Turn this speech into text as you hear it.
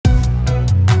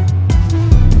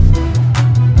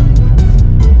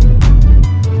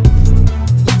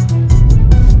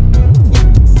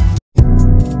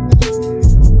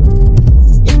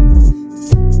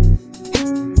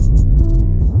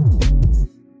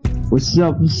What's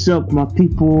up, my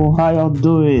people? How y'all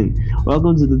doing?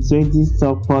 Welcome to the 20s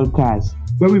Talk Podcast,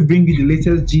 where we bring you the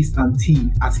latest gist and tea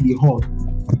as the hot.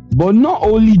 But not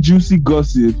only juicy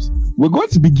gossips, we're going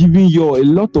to be giving you a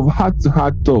lot of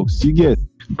heart-to-heart talks, you get?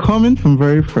 Coming from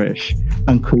very fresh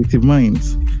and creative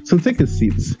minds. So take a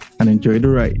seat and enjoy the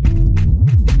ride.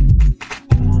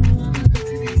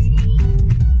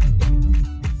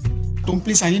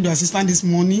 Please, I need your assistance this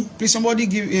morning. Please, somebody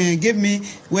give me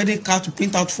wedding card to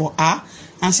print out for her.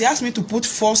 And she asked me to put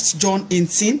 1 John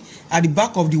 18 at the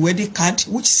back of the wedding card,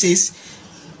 which says,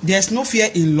 "There's no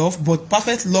fear in love, but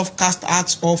perfect love casts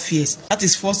out all fears." That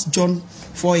is 1 John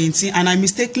 4:18. And I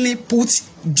mistakenly put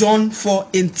John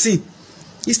 4:18.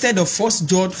 Instead of 1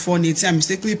 John 4:18, I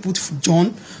mistakenly put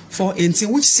John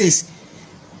 4:18, which says,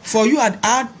 "For you had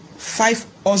 5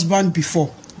 husbands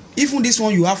before. Even this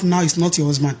one you have now is not your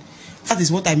husband." That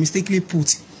is what I mistakenly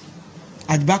put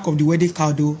at the back of the wedding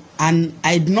card, though, and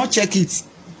I did not check it,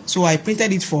 so I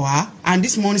printed it for her. And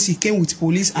this morning she came with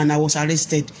police, and I was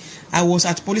arrested. I was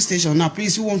at police station. Now,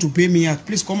 please, who want to bail me out?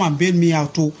 Please come and bail me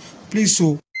out, too. Please,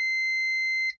 so.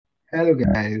 Hello,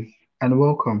 guys, and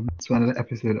welcome to another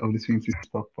episode of the 20s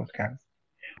Talk Podcast.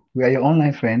 We are your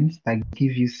online friends that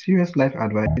give you serious life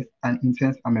advice and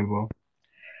intense amebo.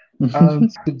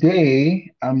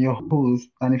 Today, I'm your host,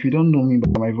 and if you don't know me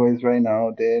by my voice right now,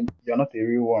 then you're not a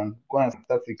real one. Go and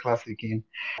start the class again.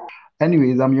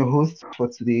 Anyways, I'm your host for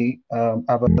today,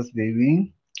 Abbas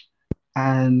Baby,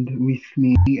 and with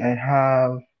me, I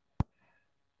have,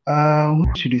 who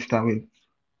should we start with?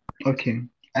 Okay,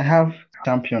 I have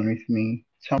Champion with me.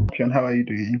 Champion, how are you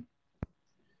doing?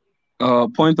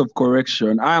 Point of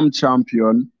correction, I am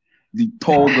Champion, the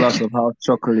tall glass of hot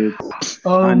chocolate.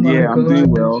 And yeah, I'm doing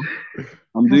well.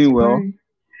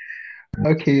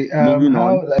 Okay, moving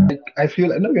how on. like I feel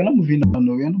like no, we're not moving on.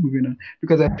 No, we're not moving on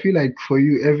because I feel like for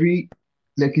you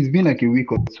it's been like a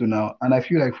week or two now, and I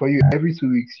feel like for you every 2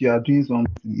 weeks you are doing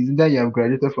something. Isn't that you have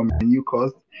graduated from a new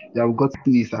course, you have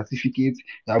gotten a certificate,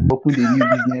 you have opened a new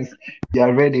business, you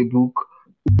have read a book.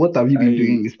 What have you been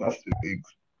doing these past 2 weeks?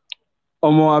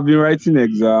 I've been writing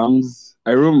exams.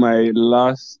 I wrote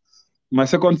my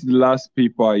second to the last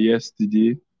paper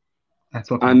yesterday.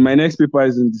 And my next paper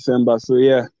is in December. So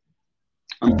yeah,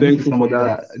 I'm thankful for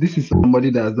that. This is somebody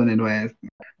that has done NYS.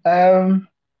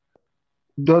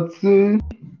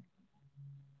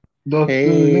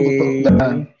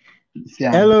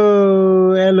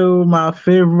 Hello, my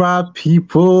favorite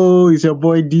people. It's your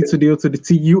boy D to the O to the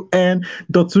TUN,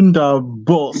 Dotunda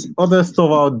boss. Other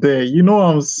stuff out there. You know what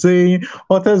I'm saying?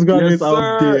 Hottest graduates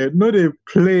out there. No, they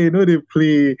play.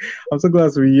 I'm so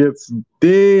glad to be here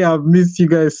today. I've missed you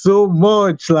guys so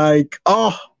much. Like,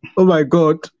 oh my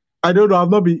God. I don't know. I've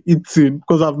not been eating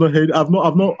because I've not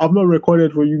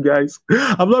recorded for you guys.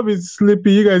 I've not been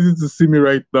sleeping. You guys need to see me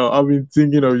right now. I've been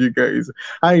thinking of you guys.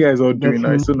 How you guys all doing?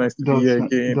 It's so nice to be here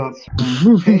again.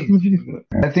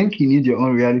 I think you need your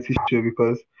own reality show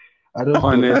because I don't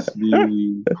honestly.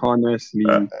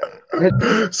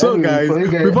 So guys,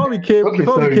 before we came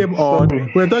on,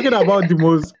 we're talking about the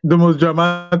most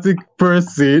dramatic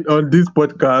person on this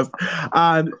podcast,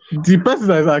 and the person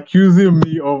that is accusing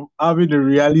me of having a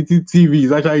reality TV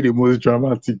is actually the most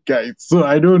dramatic guy. So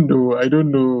I don't know.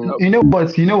 You know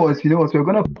what? We're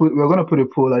gonna put a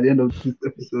poll at the end of this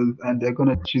episode, and they're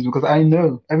gonna choose because I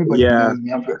know everybody knows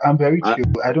me. I'm very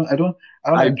chill. I don't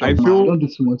do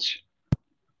too much.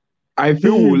 I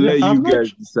feel we'll let you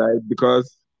guys decide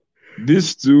because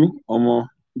these two,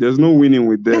 there's no winning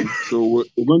with them. So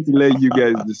we're going to let you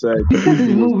guys decide.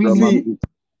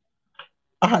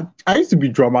 I used to be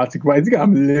dramatic, but I think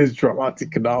I'm less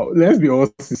dramatic now. Let's be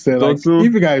honest. Like,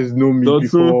 if you guys know me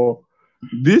before.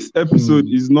 This episode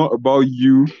is not about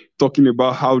you talking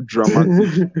about how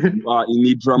dramatic you are in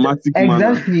a dramatic manner.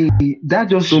 Exactly. That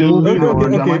just shows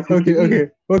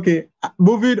Okay.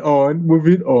 Moving on.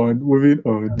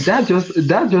 That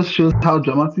just shows how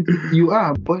dramatic you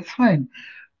are, but it's fine.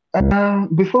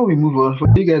 Before we move on, for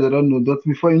you guys that don't know, but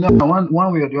before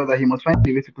one way or the other, he must find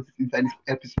a way to put it inside this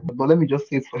episode. But let me just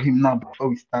say it for him now before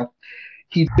we start.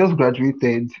 He just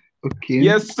graduated. Okay.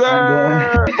 Yes,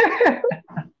 sir.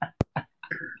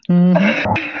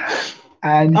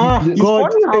 And a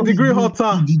degree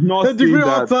hotter. Did not a degree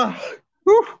hotter.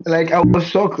 Like I was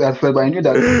shocked at first, but I knew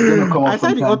that it was gonna come up. I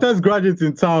said the hottest graduate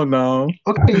in town now.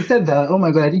 Okay, you said that. Oh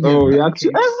my God, I didn't get that.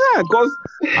 Yeah, because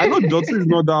I know Dottie is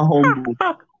not that humble.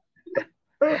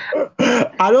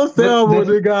 I don't say humble,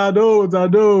 nigga. I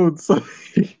don't.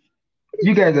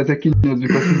 You guys are taking notes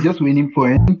because he's just winning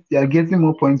points. You are getting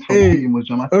more points for being more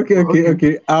dramatic.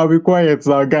 Okay. I'll be quiet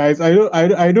now, guys. I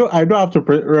don't have to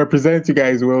represent you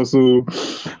guys well, so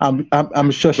I'm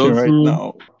shushing right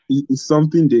now. it's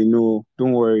something they know.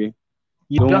 Don't worry.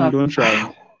 Don't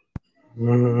try.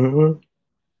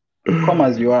 Come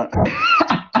as you are.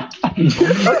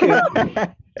 Okay.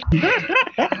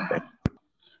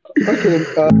 Okay.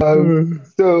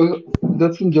 So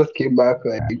Dotun just came back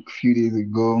like a few days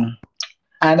ago,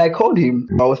 and I called him.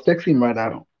 I was texting him right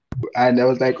now, and I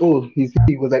was like, "Oh, he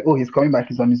was like, oh, he's coming back.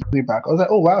 He's on his way back." I was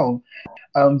like, "Oh wow.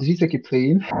 Did he take a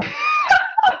plane?"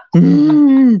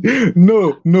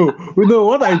 No.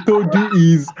 What I told you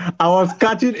is I was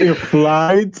catching a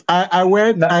flight. I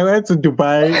went to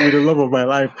Dubai with the love of my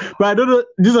life. But I don't know.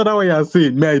 This is not what you're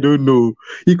saying. Me, I don't know.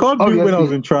 He called me when I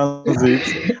was in transit,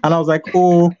 and I was like,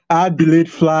 "Oh, I had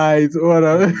delayed flights."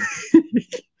 Whatever.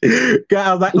 I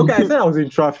was like, okay, I said I was in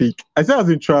traffic. And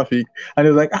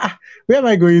he was like, where am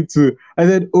I going to? I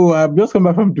said, oh, I've just come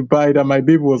back from Dubai. And my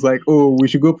baby was like, oh, we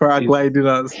should go paragliding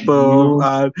and stuff.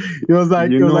 And it was like,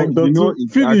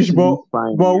 finish,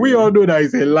 but we all know that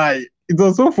it's a lie. It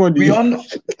was so funny. At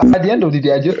the end of the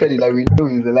day, I just said it like we know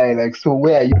it's a lie. Like, so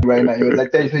where are you right now? He was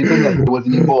like, so he told me that he was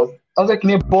in a bus. I was like,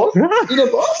 in a bus? In a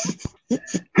bus?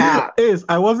 Yes,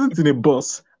 I wasn't in a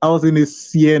bus. I was in a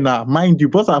Sienna. Mind you,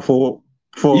 bus are for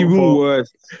worse.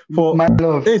 For my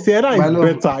love. Hey, Sienna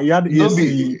is better. You had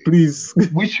AC, please.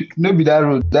 Which no be that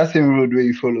road, that same road where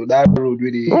you follow. That road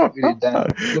where they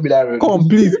dance. No be that road. Come,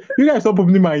 please. You guys stop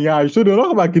opening my yard. So they're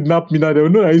not about kidnap me now. They will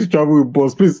know that I used to travel with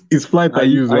bus. Please, it's flight I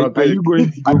use. Are you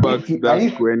going to go back to that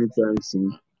school anytime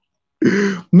soon?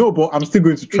 No, but I'm still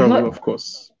going to travel, of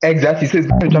course. Exactly. So it's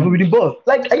going to travel with the bus.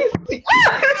 Like, are you?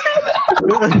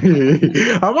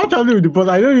 I'm not traveling with the bus.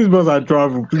 I don't use bus and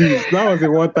travel. Please, that was a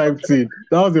one-time thing.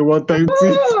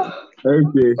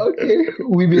 Okay.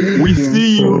 We believe.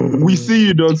 We see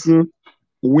you, Dotun.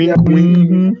 Wink, wink.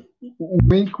 Mm-hmm.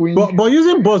 Wink, wink. But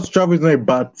using bus to travel is not a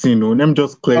bad thing. No? Let me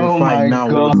just clarify now.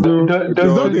 God. It's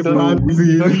not a bad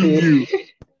thing.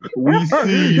 We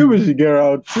see you. We should get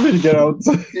out. It's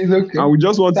okay. And we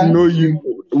just want to know you.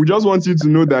 We just want you to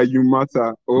know that you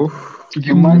matter. Oh,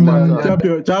 you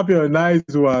matter. Champion, nice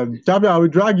one. Champion, I will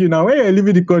drag you now. When you're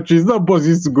leaving the country, it's not bus you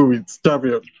used to go with.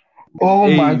 Champion. Oh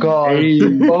my God.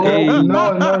 No.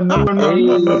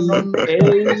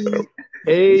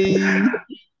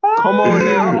 Come on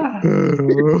now.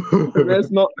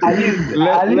 Let's not.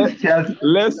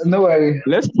 No worry.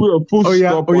 Let's put a full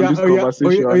stop on this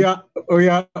conversation.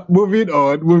 Moving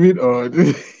on.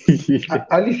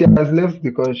 Alicia has left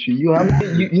the country. You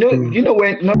know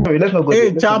when? No, let's not go.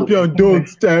 Hey, champion, don't.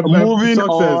 Moving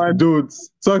on. Don't.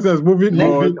 Success. Moving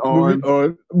on.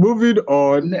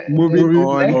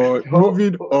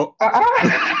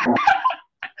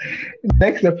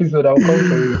 Next episode, I'll come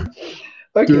for you.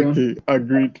 Okay,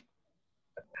 agreed.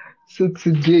 So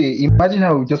today, imagine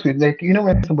how we just wait. Like, you know,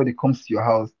 when somebody comes to your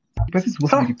house, the person is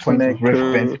supposed to be the point of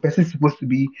reference. The person is supposed to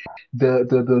be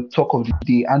the talk of the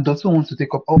day, and doesn't want to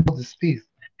take up all the space.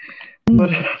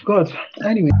 But God,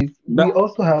 anyways, we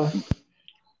also have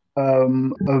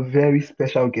a very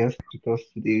special guest with us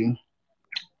today.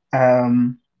 I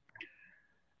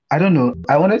don't know.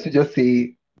 I wanted to just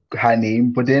say her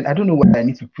name, but then I don't know why I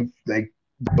need to put like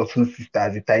Dotsun's sister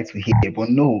as a title here. But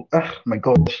no, my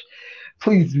gosh.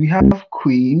 Please, we have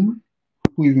Queen,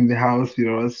 who is in the house with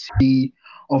us. She,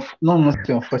 not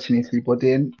unfortunately, but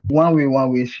then one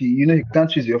way, she, you can't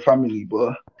choose your family,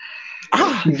 but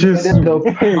she ended up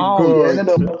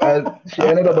as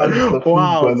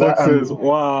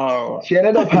wow. She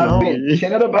ended up having,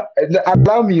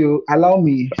 allow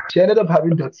me. She ended up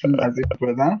having Dotun as a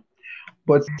brother.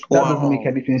 But that doesn't make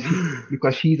anything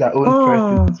because she's her own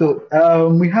person. So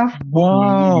we have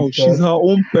she's her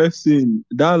own person.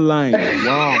 That line.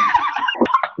 Wow.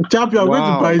 Champion, I'm going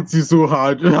to bite you so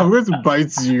hard. I'm going to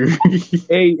bite you.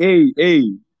 Hey,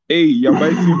 you're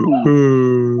biting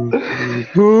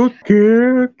me.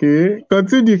 Okay.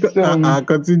 Continue.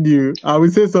 Continue. I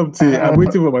will say something. I'm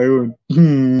waiting for my own.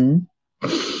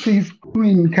 Please,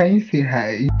 Queen, can you say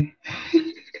hi?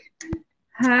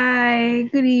 Hi,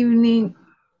 good evening,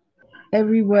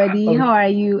 everybody. How are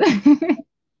you?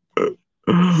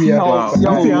 We are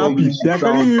happy. They're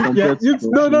telling you,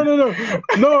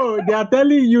 no. They are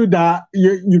telling you that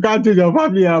you can't choose your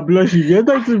family and blushing. You're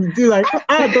going to be like,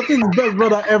 that is the best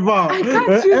brother ever. I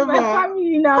can't choose my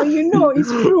family now. It's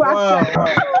true. Wow.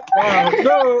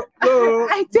 No.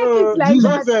 I take it like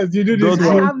that. Says you do this.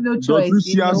 I have no choice.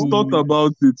 She has thought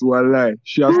about it. Walai.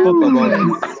 She has thought about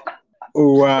it.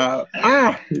 Oh wow!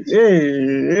 I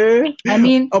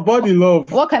mean, about the love.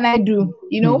 What can I do?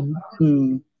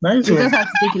 Nice. You just have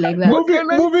to take it like that.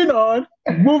 Moving on.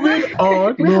 Moving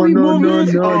on. No, no, no, Moving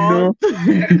no, on. no,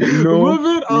 no,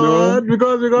 Moving no, on.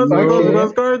 Because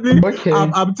no. currently Okay.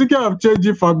 I'm thinking of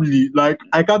changing family. Like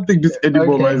I can't take this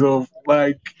anymore Okay. myself.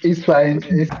 Like It's fine.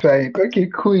 It's fine. Okay,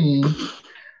 Queen.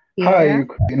 How are Yeah. you,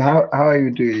 Queen? How are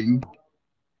you doing?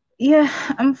 Yeah,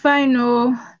 I'm fine.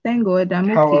 Oh, thank God. I'm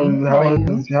How okay. was How how are you?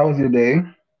 was how was your day?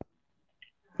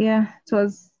 Yeah, it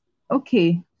was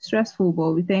okay. Stressful,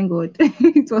 but we thank God.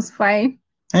 It was fine.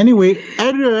 anyway,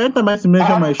 anytime I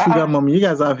mention my Ah, ah, sugar ah, mommy, you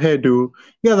guys have heard though.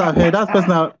 You guys have heard that person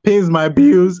that pays my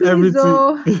bills, Please, everything.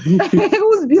 oh,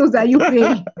 whose bills are you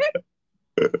paying?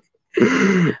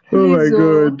 Oh my Please,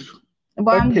 oh. god.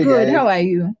 But I'm okay, good. guys. How are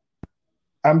you?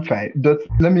 I'm fine. But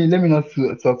let me not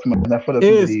talk too much. I thought that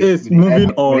It's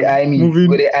moving with the on. eye me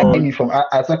with Moving the eye on. me from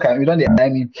I soccer. We don't the eye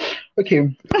me. Okay.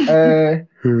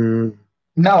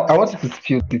 Now I wanted to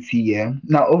spill the tea here.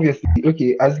 Now obviously,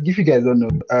 okay, as if you guys don't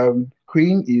know,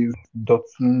 Queen is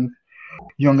Dotson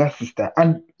younger sister.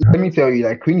 And let me tell you,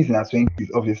 like Queen is in her 20s,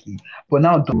 obviously. But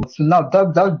now Dotsu, now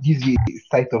that gives you a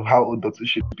sight of how old Dotsu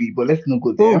should be. But let's not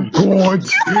go Oh there. god.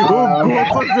 Oh Um, god.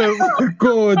 Success.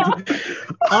 God.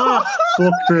 Ah,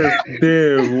 success.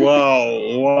 Damn.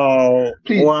 Wow.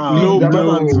 please, Low it's about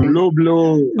blow, to low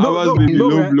blow. Abbas No, baby, it's, no,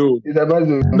 low blow, it's about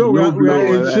to low we are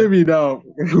blow. in shaming now.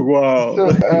 Wow.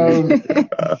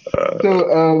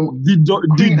 so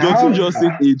Queen, Did Dotun how just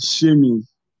say age shaming?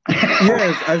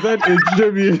 Yes, I said it's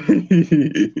shaming.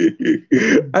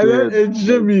 I said Dead, it's dead,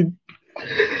 shaming.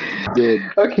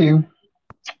 dead. okay.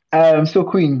 So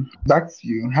Queen, back to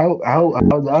you. How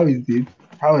is it?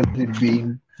 How has it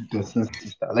been Dotsun's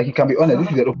sister? Like you can be honest,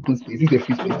 this is an open space, this is a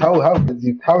free space. How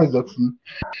is Dotsun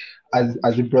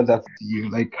as a brother to you?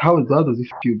 Like how does it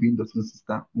feel being Dotsun's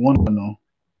sister? We want to know.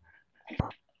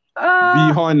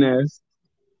 Be Uh, honest.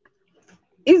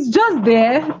 it's just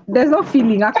there. There's no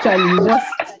feeling actually. It's just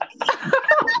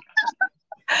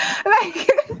like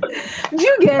do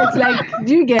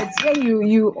you get when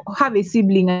you have a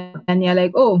sibling and you're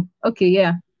like, oh, okay,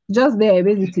 yeah, just there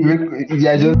basically.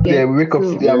 Yeah, Do you just get there. We wake up so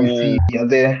today and we Yeah. see you're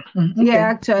there. yeah, Okay,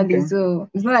 actually, okay. so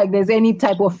it's not like there's any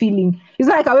type of feeling. It's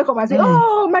not like I wake up and say, Mm,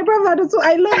 oh, my brother, so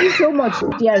I love you so much.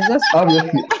 Yeah, it's just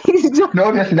obviously, it's just no,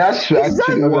 obviously that's true. it's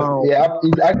Actually, just obviously, Wow. yeah,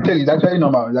 it's actually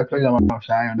normal. It's actually normal.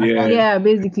 I Yeah. understand. yeah,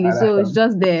 I basically, so it's understand.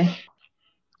 just there.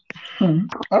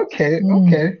 Okay, Mm.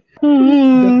 okay.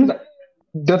 That's Mm.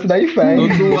 that's that you fine.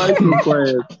 Dotun, why so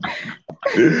quiet?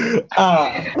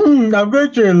 I'm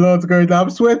going through a lot, guys. I'm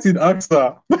sweating,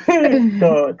 Axa.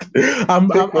 God,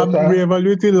 Take I'm water.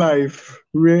 reevaluating life.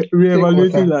 Take Reevaluating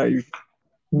water. life.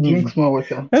 Drink Hmm. small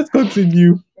water. Let's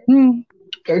continue. Mm.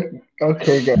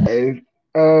 Okay, guys.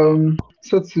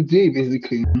 So today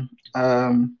basically,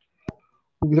 um,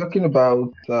 we'll be talking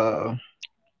about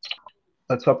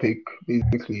a topic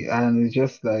basically, and it's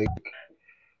just like,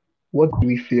 what do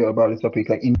we feel about the topic,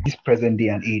 like in this present day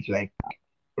and age, like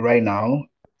right now,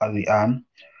 as we are,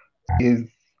 is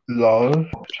love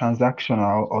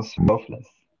transactional or selfless?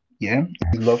 Yeah,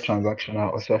 is love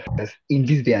transactional or selfless in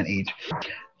this day and age?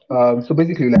 So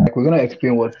basically, like we're gonna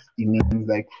explain what it means,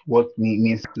 like what it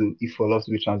means to if for love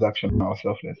to be transactional or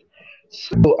selfless.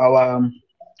 So our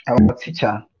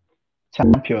teacher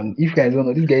champion, if you guys don't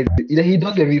know, this guy he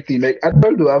does everything. Like I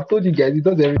told you, I've told you guys, he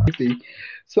does everything.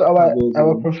 So our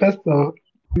Agogo. professor,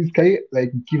 please can you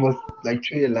like give us like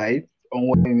throw a light on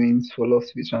what it means for love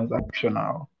to be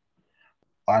transactional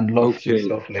and love to be Okay.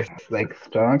 selfless, like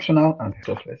transactional and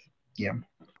selfless. Yeah.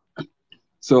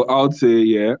 So I would say,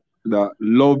 yeah, that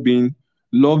love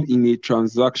in a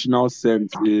transactional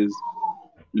sense is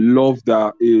love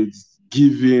that is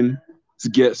given to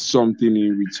get something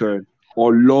in return,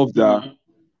 or love that Mm,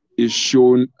 is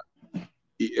shown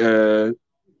uh,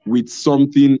 with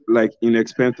something like in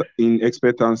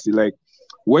expectancy. Like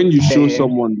when you show yeah.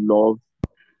 someone love,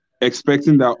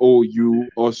 expecting that, oh, you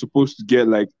are supposed to get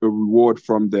like a reward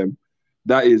from them.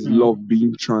 That is Mm, love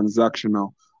being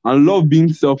transactional. And love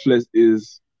being selfless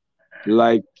is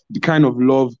like the kind of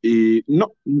love a not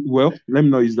well, let me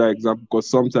not use that example because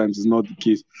sometimes it's not the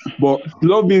case. But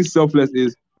love being selfless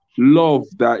is love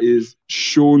that is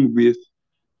shown with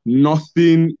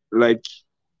nothing, like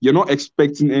you're not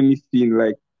expecting anything,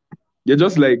 like you're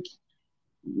just like,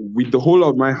 with the whole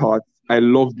of my heart, I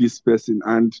love this person,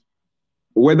 and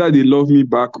whether they love me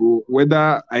back or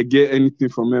whether I get anything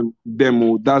from them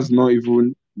or that's not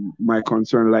even my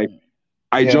concern. Like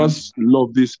I yeah. just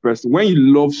love this person. When you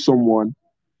love someone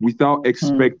without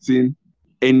Mm, expecting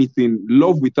anything,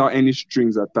 love without any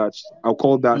strings attached, I'll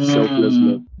call that selfless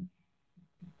love.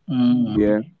 mm, mm.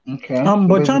 Yeah. Okay. So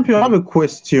But champion, I have basically, a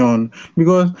question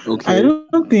because I Okay. don't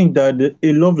think that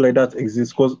a love like that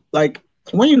exists. Because, like,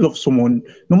 when you love someone,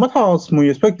 no matter how small, you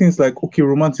expect things like okay,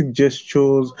 romantic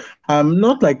gestures,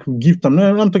 not like gift. I'm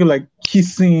talking like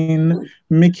kissing,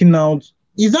 making out.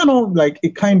 Is that not like a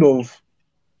kind of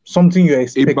something you're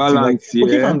A expecting? Like, balance,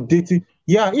 okay, if yeah. I'm dating,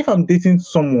 yeah, if I'm dating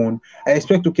someone, I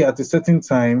expect okay, at a certain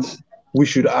time we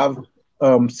should have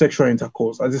sexual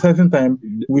intercourse. At a certain time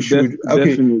we should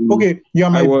Definitely. okay, you're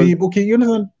I my was. babe. Okay, you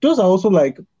understand? Those are also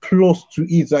like plus to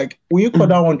it. Like, will you call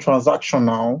that one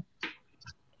transactional?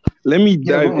 Let me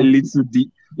Yeah, go dive a on. little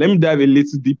deep. Let me dive a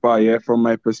little deeper here from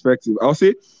my perspective. I'll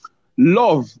say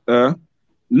love,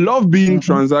 love being Mm-hmm.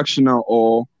 transactional,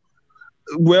 or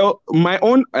well, my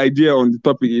own idea on the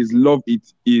topic is love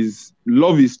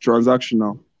is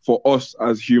transactional for us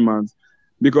as humans,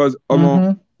 because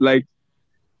Mm-hmm. like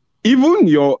even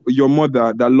your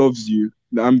mother that loves you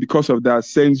and because of that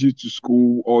sends you to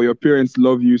school, or your parents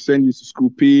love you, send you to school,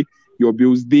 pay your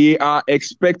bills, they are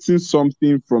expecting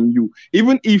something from you,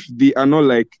 even if they are not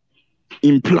like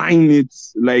implying it,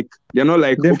 like they're not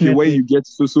like okay, when you Definitely. get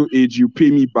so age you pay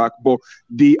me back, but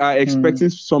they are Mm, expecting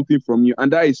something from you,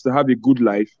 and that is to have a good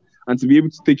life and to be able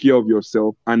to take care of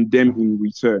yourself and them in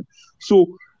return. So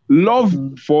love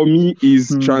mm, for me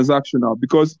is mm, transactional,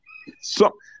 because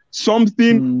so,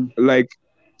 something mm, like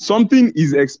something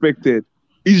is expected.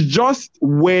 It's just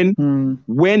mm.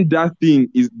 when that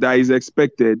is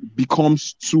expected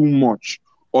becomes too much,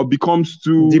 or becomes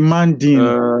too Demanding.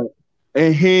 uh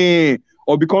eh,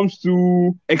 or becomes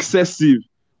too excessive.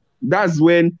 That's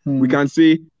when we Mm, can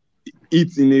say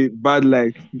it in a bad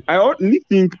light. I only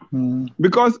think, mm,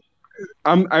 because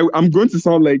I'm going to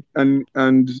sound like an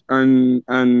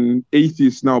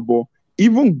atheist now, but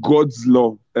even God's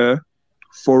love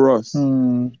for us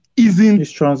mm. isn't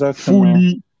It's transactional.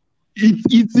 fully,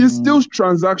 it is Mm, still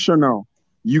transactional.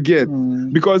 You get,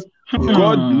 mm. because Yeah.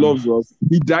 God Hmm. loves us.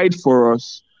 He died for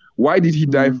us. Why did he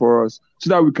die Mm, for us? So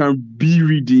that we can be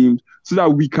redeemed, so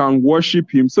that we can worship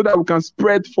him, so that we can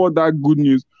spread for that good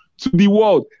news to the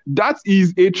world. That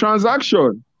is a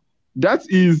transaction. That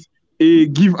is a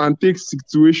give and take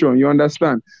situation. You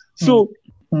understand? mm, So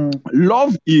mm,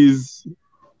 love is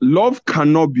love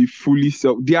cannot be fully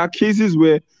self. There are cases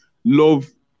where love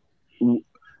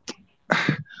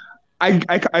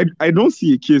I don't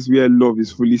see a case where love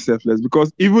is fully selfless,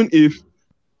 because even if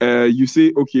you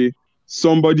say okay,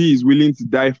 somebody is willing to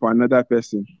die for another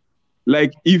person,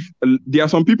 like if there are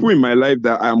some people in my life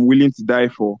that I'm willing to die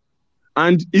for,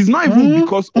 and it's not even mm.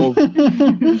 because of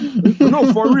no,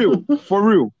 for real, for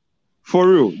real, for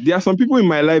real, there are some people in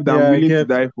my life that I'm Yeah, I willing to get.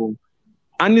 die for,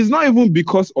 and it's not even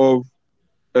because of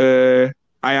uh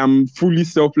I am fully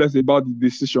selfless about the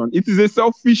decision. It is a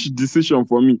selfish decision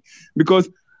for me, because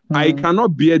I Mm.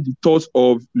 cannot bear the thought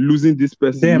of losing this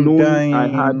person, Them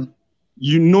dying.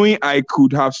 knowing I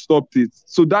could have stopped it.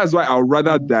 So that's why I'd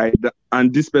rather Mm, die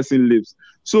and this person lives.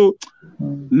 So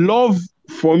mm, love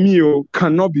for me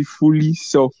cannot be fully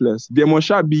selfless. There must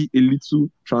shall be a little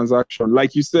transaction,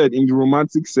 like you said, in the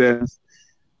romantic sense,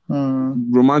 mm,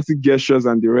 romantic gestures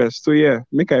and the rest. So yeah,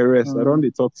 make I rest. I don't mm. they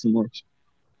talk too much.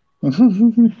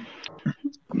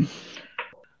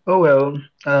 Oh well,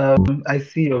 I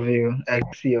see your view. I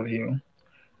see your view.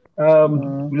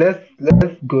 Mm,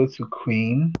 Let's go to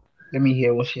Queen. Let me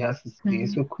hear what she has to say. Mm.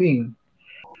 So Queen,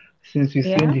 since we've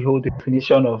seen Yeah. the whole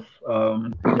definition of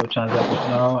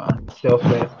transactional and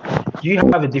selfless, do you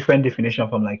have a different definition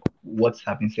from like what's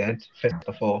have been said? First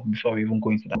of all, before we even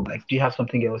go into that, like, do you have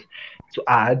something else to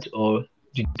add or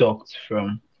deduct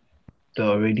from the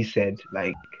already said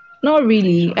like Not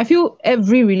really. I definition? feel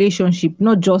every relationship,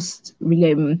 not just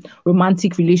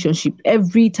romantic relationship,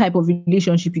 every type of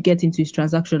relationship you get into is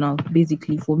transactional, basically,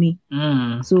 for me.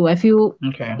 Mm, So I feel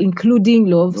okay. including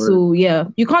love. Right. So yeah,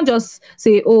 you can't just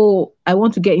say, "Oh, I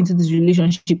want to get into this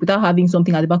relationship" without having something at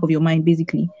the back of your mind,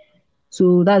 basically.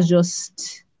 So that's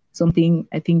just something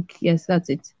I think. Yes, that's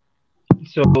it.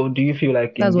 So do you feel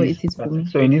like That's what it is for me.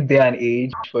 in this day and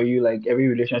age for you, like every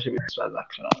relationship is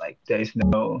transactional? Like there is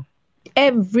no.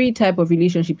 Every type of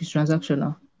relationship is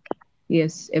transactional.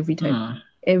 Yes, every type. Hmm.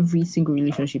 Every single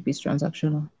relationship is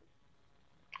transactional.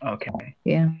 Okay.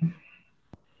 Yeah.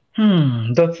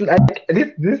 Dotun,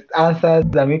 this answers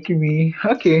are making me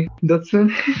okay.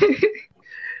 Dotun.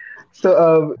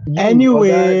 So you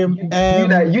Oga, Anyway, you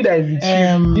that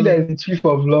um, is the chief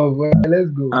of love. Well, let's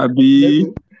go. Let's Abi,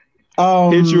 go.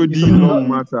 HOD So love hmm,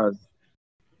 matters.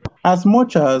 as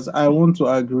much as I want to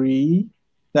agree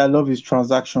that love is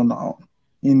transactional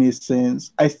in a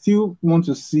sense, I still want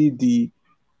to see the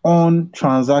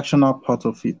untransactional part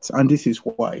of it, and this is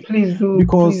why. please do,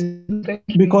 Because please do.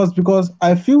 Thank you. because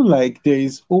I feel like there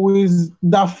is always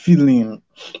that feeling.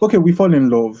 Okay, we fall in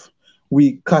love.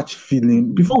 we catch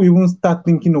feeling, before we even start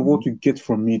thinking of what we get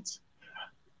from it.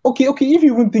 Okay, if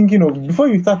you even thinking of before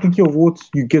you start thinking of what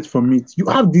you get from it, you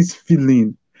have this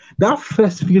feeling. That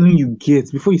first feeling you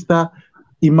get before you start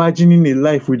imagining a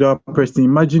life with that person,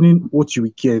 imagining what you will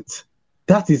get.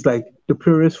 That is like the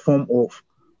purest form of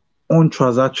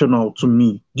untransactional to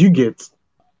me. Do you get?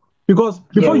 Because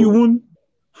before Yeah. you even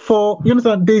for you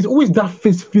understand, there's always that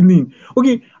first feeling.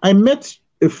 Okay, I met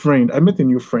a friend, I met a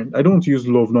new friend. I don't want to use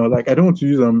love now. Like I don't want to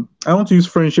use I want to use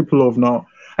friendship love now.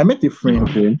 I met a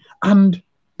friend Okay. and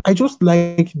I just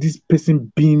like this person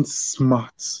being smart.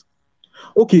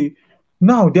 Okay,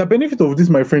 now the benefit of this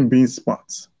my friend being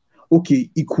smart. Okay,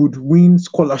 he could win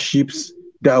scholarships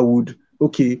that would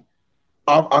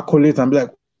have accolades and be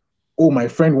like, oh, my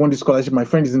friend won this scholarship. My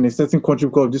friend is in a certain country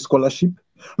because of this scholarship.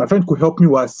 My friend could help me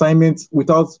with assignments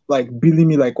without like billing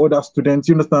me like other students.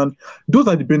 You understand? Those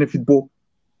are the benefits. But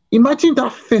imagine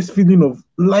that first feeling of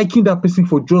liking that person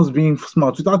for just being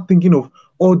smart without thinking of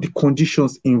all the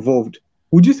conditions involved.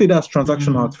 Would you say that's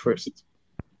transactional at first?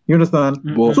 You understand?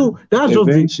 But So that's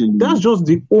eventually, just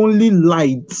the only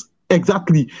light.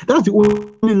 Exactly. That's the only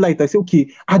light. I say, okay,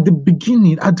 at the beginning,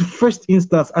 at the first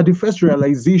instance, at the first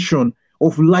realization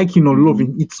of liking or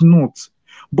loving, it's not.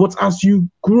 But as you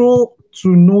grow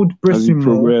to know the as you person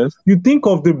more, progress, you think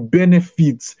of the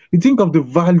benefits, you think of the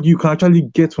value you can actually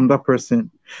get from that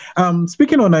person.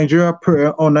 Speaking on Nigeria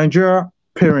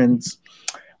parents,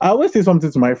 I always say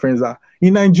something to my friends that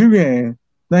in Nigeria,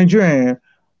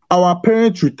 our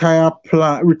parents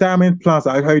retirement plans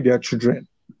are actually their children.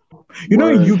 You know,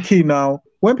 in word. UK now,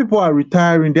 when people are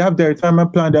retiring, they have their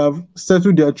retirement plan, they have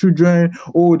settled their children,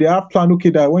 or they have planned, okay,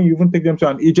 that when you even take them to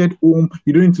an aged home,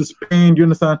 you don't need to spend, you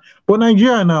understand? But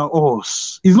Nigeria now,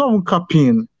 it's not even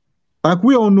capping. Like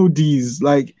we all know these,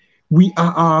 like we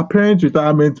are our parents'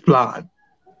 retirement plan.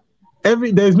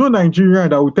 There's no Nigerian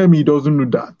that will tell me he doesn't know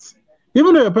that.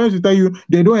 Even though your parents will tell you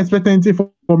they don't expect anything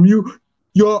from you,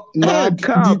 your Nah, head,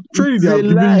 cap. the training they It's a have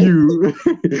given lie. you,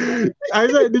 I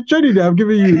said the training they have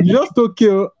given you, you just don't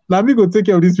care. Let me go take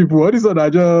care of these people. All these one are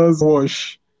just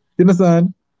wash. You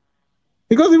understand?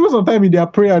 Because even sometimes in their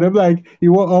prayer, they're like,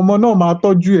 "You want no, I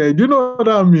told you." Do you know what that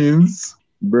means?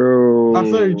 I'm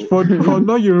sorry Bro. for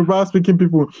non Yoruba speaking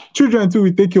people. Children too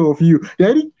will take care of you. They're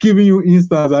already giving you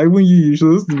instance, and even you're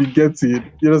supposed to be getting.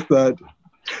 You understand?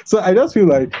 So I just feel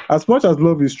like as much as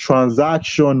love is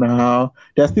transactional,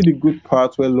 there's still the good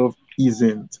part where love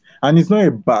isn't. And it's not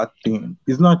a bad thing.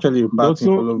 It's not actually a bad thing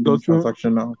for love being Dotso,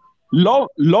 transactional.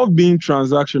 love being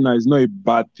transactional is not a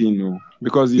bad thing, no.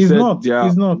 Because you It's said not. they are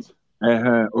It's not.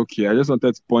 okay. I just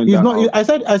wanted to point It's that not. out. I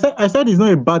said it's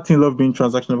not a bad thing. Love being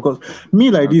transactional because me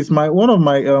like this. Okay. My one of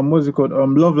my what's it called?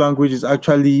 Love language is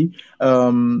actually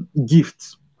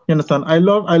gifts. You understand? I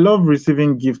love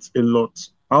receiving gifts a lot.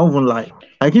 I won't even lie.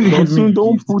 Like if you give me Dotso, a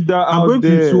don't gift, put that I'm out going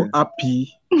to be so there.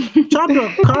 happy.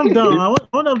 Champion, calm down. I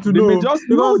want them to They may know just no,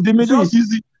 because they may see, just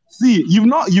use it. See, you've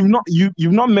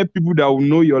not met people that will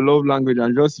know your love language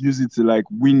and just use it to like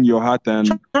win your heart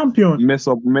and champion, mess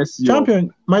you up.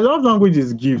 champion. My love language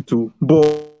is gift too, but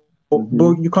you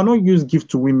Mm-hmm. cannot use gift to win me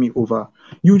over. You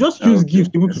just use gift Okay, even to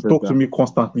talk to etc. me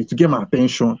constantly to get my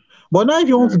attention. But now if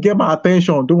you want to Yeah. get my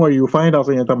attention, don't worry, you'll find out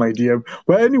when you enter my DM.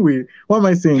 But anyway, what am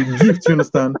I saying? Gift, you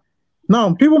understand?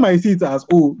 Now people might see it as,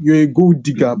 oh, you're a gold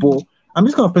digger, but I'm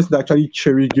this kind of person that actually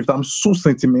cherish gift. I'm so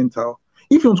sentimental.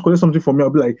 If you want to collect something from me, I'll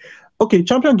be like, okay,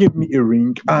 champion gave me a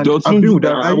ring, and I've Dotun, been with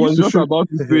that. I I used was to just show. about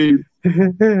to say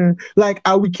it. Like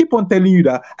I will keep on telling you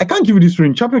that I can't give you this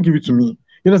ring. Champion, give it to me.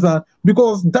 You understand?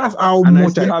 Because that's how And I much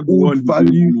still I have the hold one you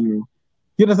gave value. me.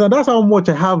 You understand? That's how much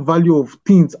I have value of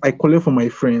things I collect from my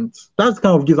friends. That's the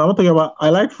kind of gifts I'm not talking about. I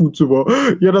like food too, but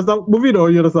you understand? Moving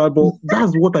on, you understand? But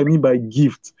that's what I mean by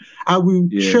gift. I will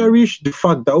Yeah. cherish the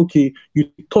fact that okay, you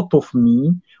thought of me.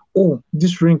 Oh, this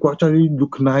ring will actually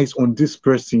look nice on this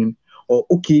person. Or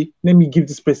okay, let me give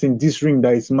this person this ring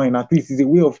that is mine. At least it's a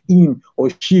way of him or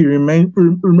she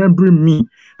remembering me.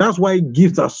 That's why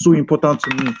gifts are so important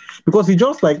to me. Because it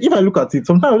just like if I look at it,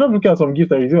 sometimes I just look at some gifts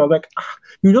that I receive, I was like,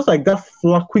 you just like that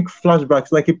quick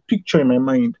flashbacks, like a picture in my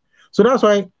mind. So that's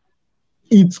why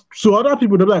it's so other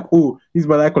people they're like, oh, he's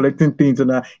by like collecting things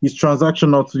and it's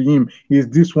transactional to him. Is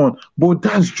this one? But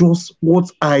that's just what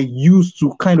I use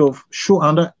to kind of show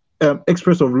another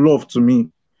express of love to me.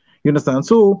 You understand?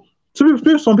 So some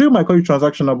people might call it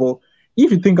transactional, but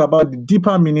if you think about the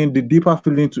deeper meaning, the deeper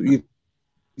feeling to it,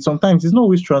 sometimes it's not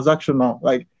always transactional.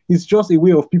 Like it's just a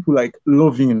way of people like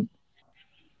loving.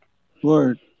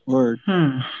 Word, word.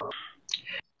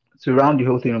 To round the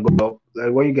whole thing up,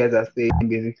 like what you guys are saying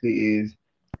basically is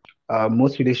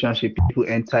most relationship people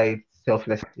enter it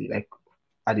selflessly, like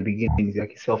at the beginning it's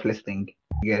like a selfless thing.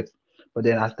 You get, but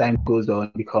then as time goes on,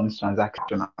 it becomes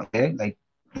transactional. Okay, like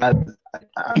that's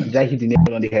did I hit the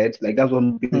nail on the head? Like that's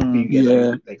one big thing you get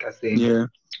Yeah. to, like I say,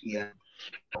 Yeah.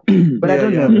 But I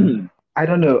don't know. I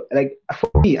don't know. Like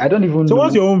for me, I don't even So know.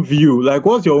 what's your own view? Like,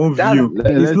 what's your own That's- view?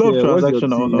 Let's Is love hear, what's your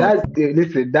transactional or tea? not?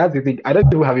 Listen, that's the thing. I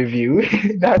don't even have a view.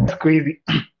 That's crazy.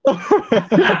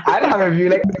 I don't have a view.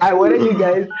 Like I wanted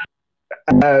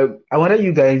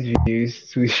you guys views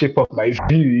to shape up my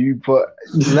view, but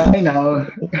right now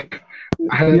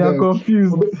I don't We are know.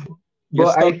 confused. You're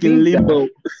But I stuck in think limbo.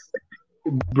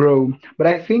 bro, but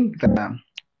I think that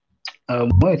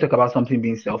when we talk about something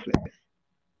being selfless,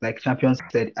 like Champion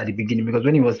said at the beginning, because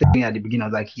when he was saying at the beginning, I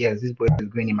was like, yes, this boy is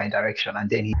going in my direction, and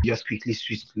then he just quickly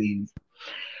switched lanes.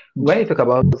 When you talk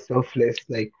about selfless,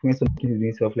 like when something is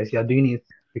being selfless, you're doing it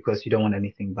because you don't want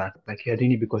anything back. Like you're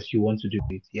doing it because you want to do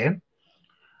it, yeah?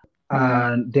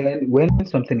 And then when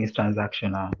something is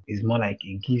transactional, it's more like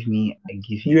it give me, I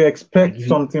give You you. I expect give you,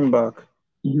 something back.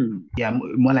 yeah,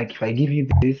 more like if I give you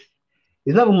this,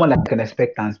 it's not even more like an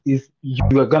expectance. It's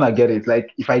you are gonna get it.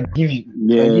 Like if I give you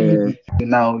Yeah. this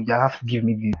now, you have to give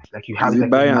me this. Like you have Is it it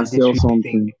like buy a and sell mandatory thing.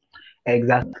 something?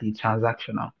 Exactly,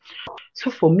 transactional.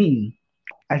 So for me,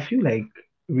 I feel like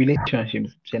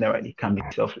relationships generally can be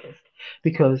selfless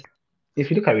because if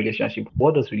you look at relationship,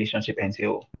 what does relationship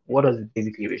entail? What does it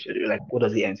basically relationship like? What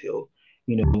does it entail?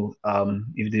 If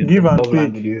Give the and love take.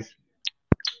 language is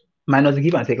minus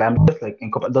give and take, like, I'm just like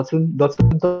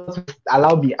doesn't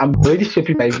allow me. I'm already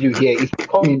shaping my view here. It's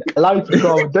coming. Allow it to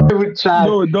come. Don't even try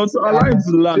No, don't allow him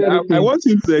to do land. I anything. want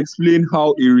him to explain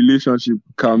how a relationship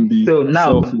can be So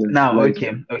selfless. Like,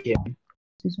 okay.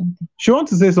 She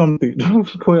wants to say something. I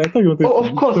thought you wanted Oh, to.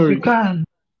 of course Sorry. you can.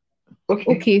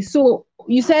 Okay, so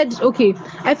you said, okay,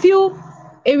 I feel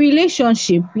a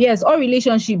relationship, yes, all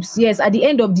relationships, yes, at the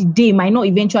end of the day might not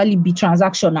eventually be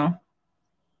transactional.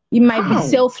 It might be How?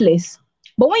 selfless.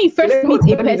 But when you first meet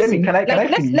a Let me person, can I like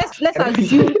finish? let's Can I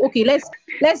finish? assume, okay, let's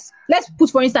put,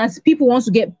 for instance, people want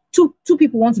to get two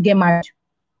people want to get married,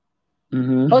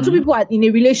 or two people are in a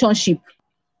relationship.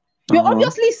 You're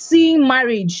obviously seeing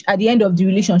marriage at the end of the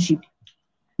relationship.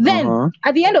 Then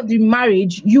at the end of the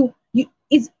marriage,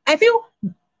 I feel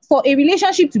for a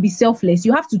relationship to be selfless,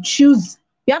 you have to choose,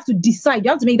 you have to decide,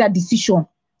 you have to make that decision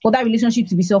for that relationship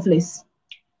to be selfless.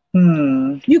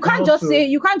 You can't just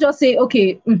say,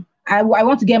 okay, I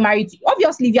want to get married.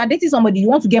 Obviously, if you are dating somebody, you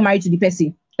want to get married to the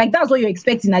person. Like that's what you're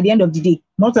expecting at the end of the day.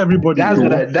 Not everybody. That's though.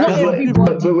 what I, that's Not what,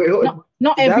 everybody. but wait,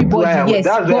 Not everybody, yes.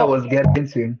 That's where I was getting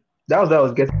to. That was what I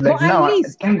was getting. Like But at now,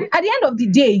 least at the end of the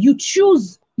day, you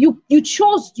choose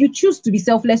to be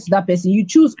selfless to that person. You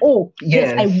choose, oh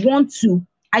yes,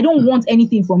 I don't want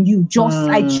anything from you. Just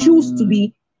I choose to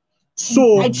be.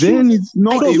 So then it's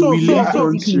not a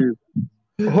relationship.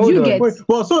 Hold on. Get. Wait,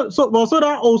 well, so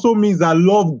that also means that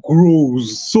love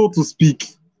grows, so to speak.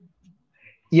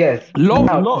 Yes.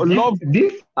 Love.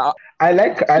 This I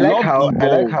like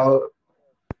how.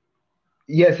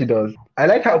 Yes, it does. I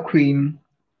like how Queen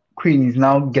is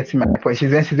now getting my point.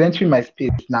 She's entering my space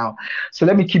now. So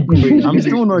let me keep going. I'm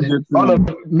still not getting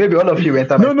maybe all of you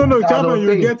enter my No, space. Champion,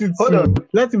 you get it. Hold on.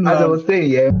 Let him As I land.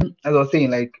 was saying,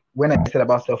 like when I said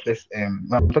about selfless,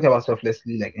 when I'm talking about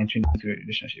selflessly, like entering into a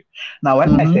relationship. Now,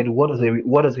 when I said what does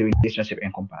a relationship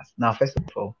encompass? Now, first of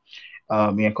all,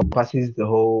 it encompasses the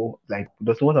whole, like,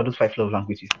 what are those 5 love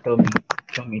languages? Tell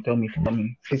me.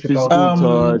 Physical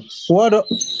touch.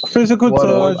 Physical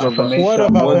touch, word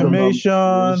of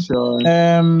affirmation,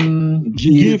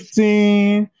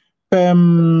 gifting,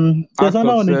 there's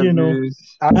another one again,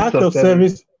 act of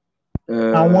service,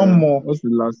 and one more. What's the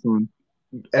last one?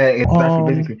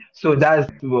 Basically. So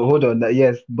hold on.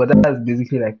 Yes, but that's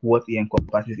basically like what it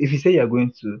encompasses. If you say you're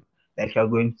going to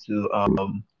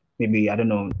maybe, I don't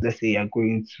know, let's say you're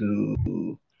going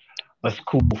to a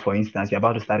school, for instance, you're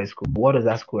about to start a school. What does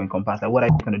that school encompass? Like, what are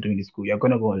you going to do in the school? You're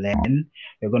going to go learn.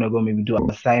 You're going to go maybe do an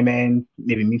assignment,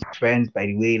 maybe meet friends. By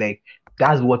the way, like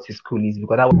that's what the school is,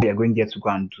 because that's what you're going there to go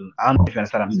and do. I don't know if you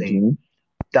understand what I'm saying.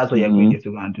 That's what you're going there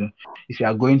to go and do. If you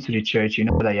are going to the church, you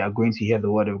know that you are going to hear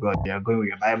the word of God. You are going with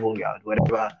your Bible, you are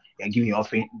whatever, you are giving your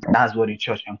offering. That's what the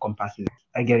church encompasses.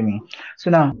 I get me. So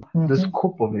now, the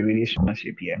scope of a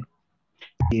relationship here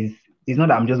is not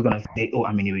that I'm just gonna say, oh,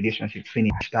 I'm in a relationship,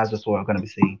 finish. That's just what we're gonna be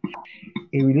saying.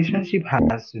 A relationship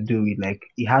has to do with, like,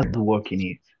 it has to work in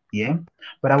it, yeah.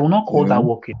 But I will not call that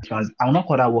work a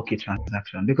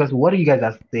transaction, because what you guys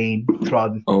are saying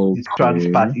throughout this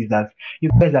part is that you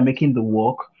guys are making the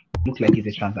work look like it's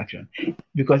a transaction,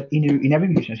 because in every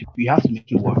relationship you have to make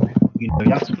it work. You know,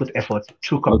 you have to put effort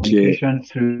through communication,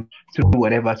 through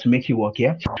whatever, to make it work.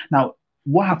 Yeah. Now,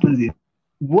 what happens is,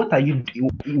 what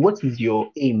is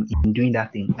your aim in doing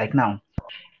that thing? Like now,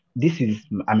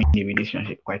 I'm in a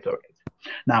relationship, quite all right.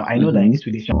 Now I know that in this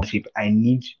relationship I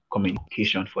need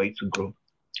communication for it to grow.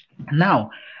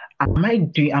 Now, am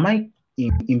I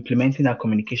implementing that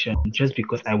communication just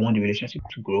because I want the relationship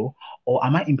to grow, or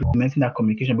am I implementing that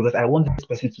communication because I want this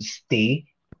person to stay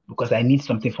because I need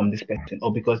something from this person,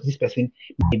 or because this person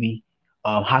maybe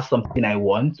has something I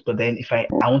want, but then if I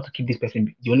want to keep this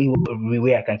person, the only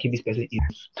way I can keep this person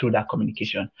is through that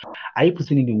communication. Are you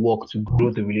putting in the work to grow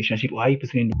the relationship, or are you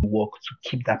putting in the work to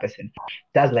keep that person?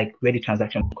 That's like where the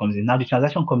transaction comes in. Now the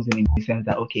transaction comes in the sense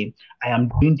that, okay, I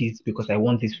am doing this because I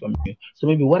want this from you. So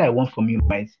maybe what I want from you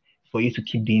might for you to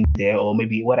keep being there, or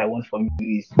maybe what I want from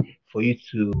you is for you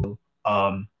to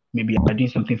maybe you're doing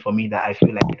something for me that I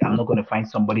feel like I'm not going to find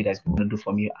somebody that's going to do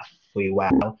for me for a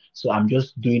while. So I'm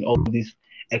just doing all these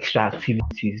extra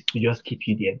activities to just keep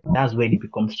you there. That's where it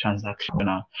becomes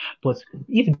transactional. But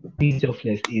if being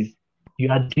selfless is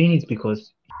you are doing it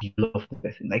because you love the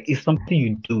person, like it's something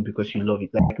you do because you love it.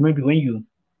 Like maybe when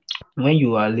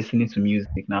you are listening to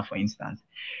music now, for instance,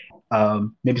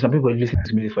 maybe some people listen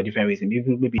to music for different reasons.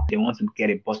 Maybe they want to get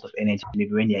a burst of energy.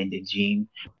 Maybe when they're in the gym,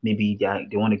 maybe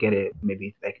they want to get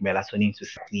maybe like melatonin to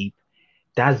sleep.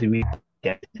 That's the reason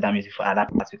they're listening to that music for at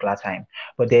that particular time.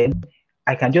 But then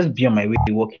I can just be on my way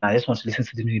working. I just want to listen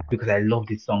to the music because I love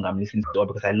the song I'm listening to, or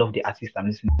because I love the artist I'm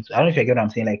listening to. I don't know if you get what I'm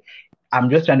saying. Like I'm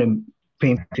just trying to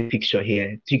paint a picture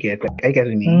here. Do you get? Like, I get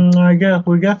what I mean. I get.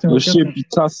 We got him.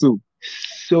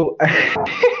 So.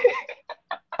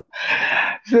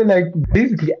 So like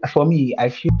basically for me, I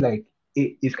feel like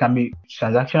it can be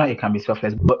transactional, it can be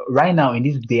selfless. But right now in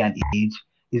this day and age,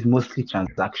 it's mostly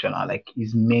transactional. Like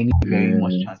it's mainly very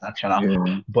much transactional.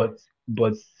 Yeah.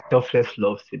 But selfless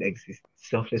love still exists.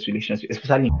 Selfless relationships,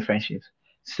 especially in friendships.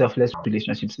 Selfless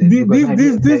relationships.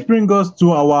 This brings us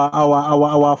to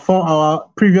our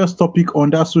previous topic on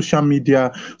that social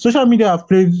media. Social media have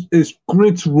played a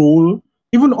great role.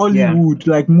 Even Hollywood,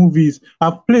 like movies,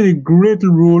 have played a great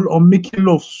role on making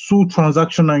love so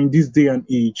transactional in this day and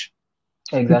age.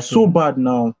 Exactly. It's so bad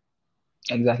now.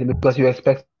 Exactly, because you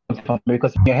expect something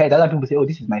because in your head, other people say, "Oh,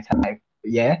 this is my type,"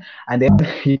 yeah, and then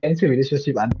you get into a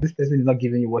relationship and this person is not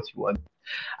giving you what you want,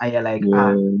 and you're like,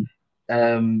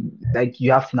 like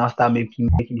you have to now start making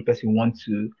the person want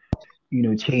to,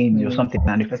 change or something,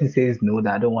 and the person says no,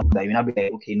 that I don't want that, you now be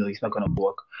like, okay, no, it's not gonna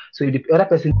work. So if the other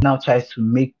person now tries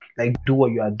to do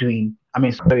what you are doing,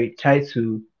 try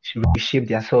to reshape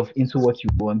themselves into what you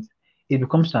want, it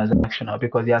becomes transactional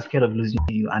because they are scared of losing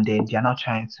you, and then they are now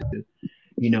trying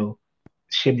to,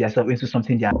 shape themselves into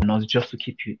something they are not, just to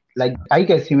keep you. Like, are you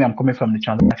guys seeing where I'm coming from, the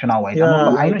transactional wise?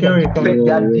 I know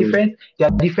there are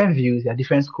different views, there are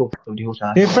different scopes of the whole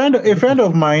transaction. A friend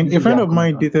of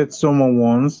mine dated someone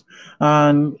once,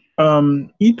 and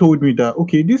he told me that,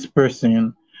 okay, this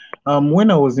person, when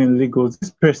I was in Lagos,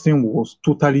 this person was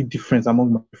totally different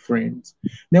among my friends.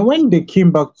 Then when they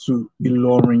came back to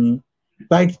Ilorin,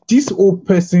 like this old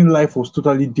person life was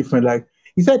totally different. Like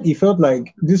he said, he felt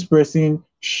like this person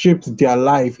shaped their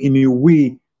life in a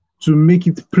way to make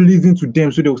it pleasing to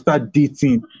them, so they'll start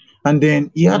dating. And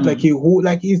then he had like a whole,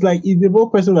 like he's the whole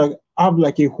person like have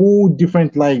like a whole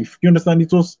different life. You understand?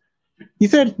 He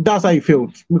said that's how he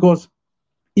felt, because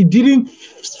he didn't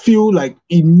feel like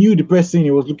he knew the person he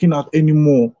was looking at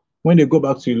anymore when they go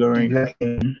back to Lorraine.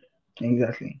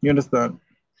 Exactly. You understand?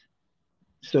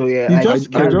 So yeah,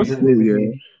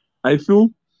 I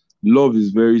feel love is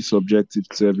very subjective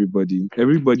to everybody.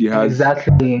 Everybody has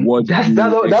what that's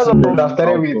what I've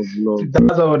started with.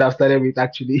 That's what I've started with,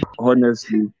 actually.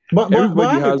 Honestly. But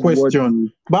I have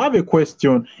a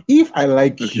question. If I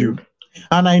like you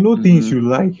and I know things you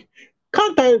like,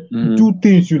 can't I do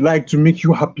things you like to make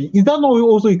you happy? Is that not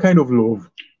also a kind of love?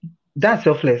 That's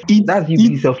selfless. That's you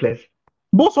being selfless.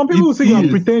 But some people say you are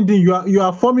pretending, you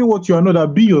are forming what you are not.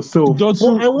 That be yourself.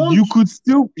 You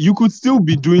could still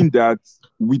be doing that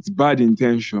with bad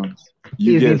intentions.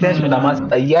 Intention that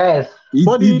matters. Yes.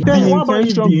 But the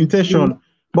intention.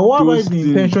 But what about the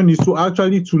intention is to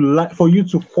actually for you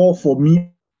to fall for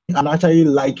me and actually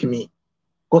like me?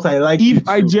 Because I like you. If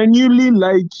I genuinely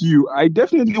like you, I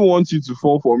definitely want you to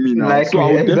fall for me now. I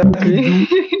will definitely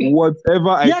do whatever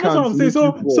I can. That's what I'm saying.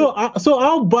 So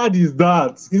how bad is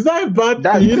that? Is that a bad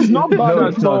thing? It is not bad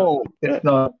at all. It's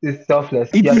not. It's selfless.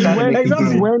 It is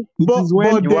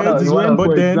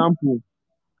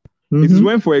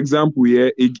when, for example,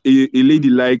 a lady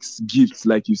likes gifts,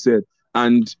 like you said,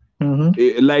 and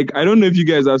like, I don't know if you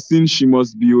guys have seen She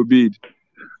Must Be Obeyed.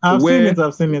 I've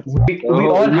seen it. We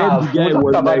all have.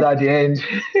 We'll talk about that at the end.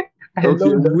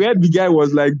 Where the guy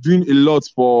was like doing a lot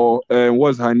for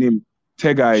what's her name?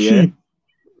 Tega, yeah.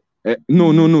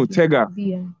 No, Tega.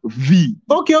 V.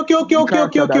 Okay.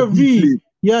 V.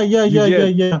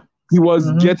 Yeah. He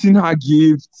was getting her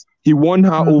gifts. He won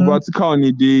her over, took her on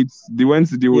a date. They went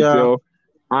to the hotel,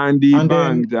 and they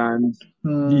banged, and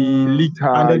he licked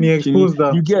her. And then he exposed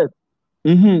her. You get.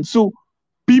 So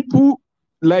people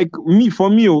like me, for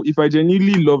me, if I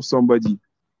genuinely love somebody,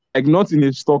 like not in a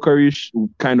stalkerish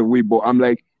kind of way, but I'm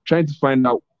like trying to find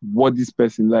out what this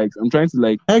person likes. I'm trying to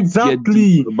like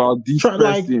exactly get about this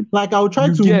person. Like I'll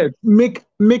try to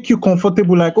make you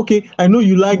comfortable. Like, okay, I know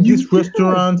you like this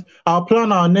restaurant. I'll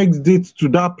plan our next date to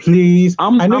that place.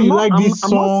 I know you like this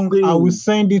song. I will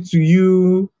send it to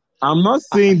you. I'm not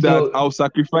saying that I'll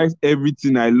sacrifice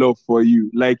everything I love for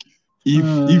you. Like if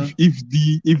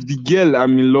the girl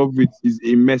I'm in love with is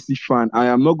a Messi fan, I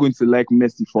am not going to like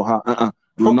Messi for her.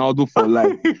 Ronaldo for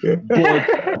life.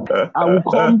 But I will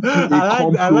come to a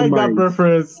compromise. I like that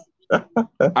preference.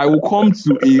 I will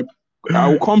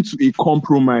come to a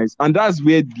compromise, and that's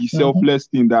where the selfless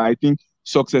thing that I think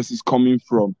success is coming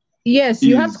from. Yes,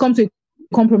 you have to come to a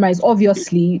compromise,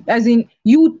 obviously. As in,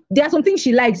 there are some things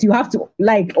she likes, you have to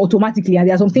like automatically, and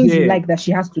there are some things you like that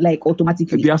she has to like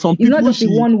automatically. There are some people it's not just a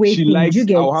one-way thing. Likes, you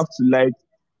get? I'll have to like.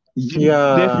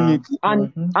 Yeah, definitely.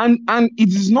 And it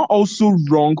is not also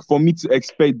wrong for me to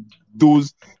expect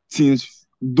those things,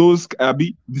 the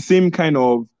same kind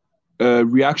of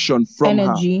reaction from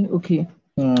energy. Her. Okay.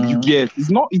 You get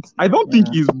I don't think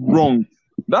it's wrong.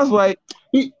 That's why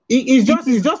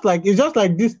it's just like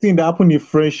this thing that happened in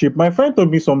friendship. My friend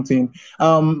told me something.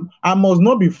 I must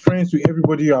not be friends with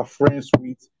everybody you are friends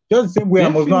with. Just the same way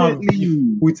definitely. I must not have beef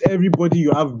with everybody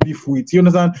you have beef with. You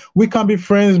understand? We can be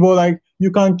friends, but like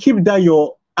you can keep that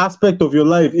your aspect of your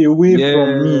life away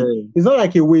from me. It's not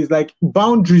like a way, it's like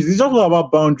boundaries. It's just all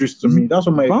about boundaries to me. That's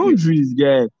what my boundaries,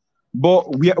 yeah.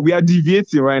 But we are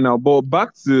deviating right now. But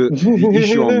back to the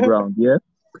issue on ground, yeah.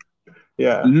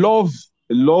 Yeah. Love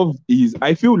is,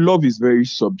 I feel love is very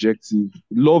subjective.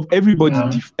 Love, everybody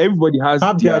has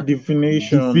their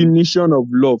definition of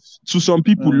love. To some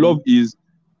people, love is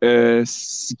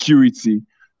security.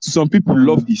 To some people,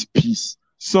 love is peace.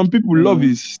 Some people, love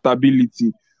is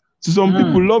stability. To some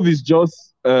people, love is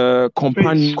just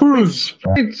companion. Cruise.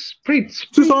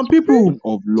 To some people,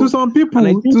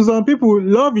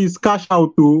 love is cash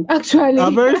out too. Actually,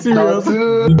 I'm very serious.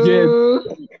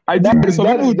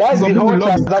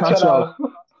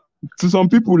 To some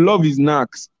people, love is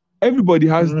knacks. Everybody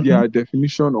has their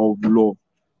definition of love.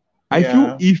 I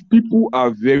feel if people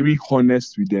are very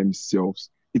honest with themselves,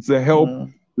 it's a help.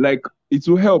 Like it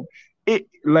will help.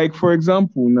 Like for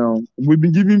example, now we've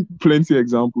been giving plenty of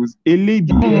examples. A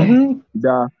lady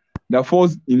that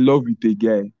falls in love with a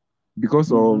guy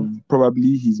because of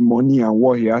probably his money and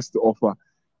what he has to offer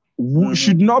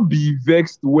should not be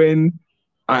vexed when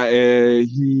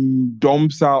he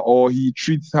dumps her or he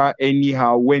treats her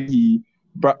anyhow when he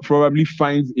probably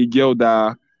finds a girl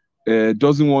that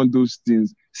doesn't want those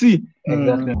things. See,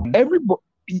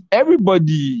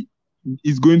 everybody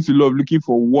is going to love looking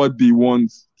for what they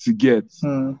want to get.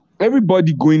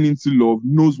 Everybody going into love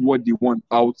knows what they want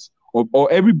out of,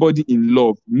 or everybody in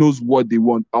love knows what they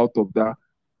want out of that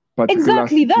particular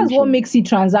situation. That's what makes it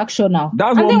transactional.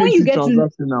 That's what makes it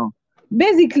transactional.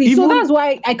 Basically, even, so that's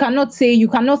why you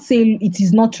cannot say it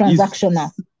is not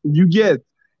transactional. You get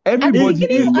everybody at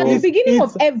the beginning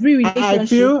of every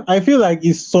relationship. I feel like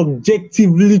it's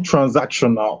subjectively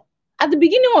transactional. At the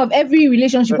beginning of every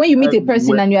relationship, when you meet a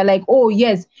person and you're like, oh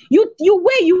yes, you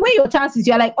weigh your chances.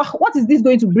 You're like, oh, what is this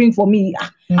going to bring for me?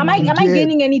 Am I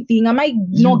gaining anything? Am I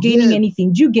not gaining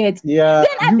anything? Do you get? Yeah.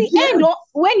 Then at the end,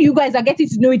 when you guys are getting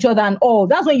to know each other and all,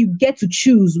 that's when you get to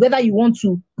choose whether you want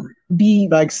to be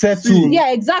like settle.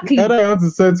 Yeah, exactly. Whether you want to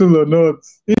settle or not.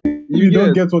 If you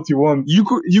don't get what you want, you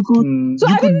could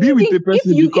be with the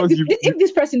person if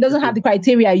this person doesn't have the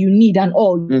criteria you need and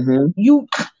all, you.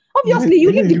 Obviously,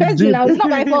 you leave the person now. It's not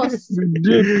my fault.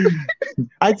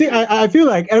 I feel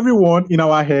like everyone in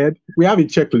our head, we have a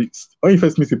checklist when you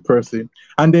first meet a person,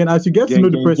 and then as you get to know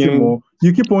the person more,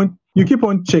 you keep on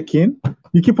checking.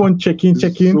 You keep on checking. So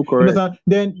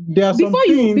then there are some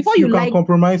things you can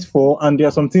compromise for, and there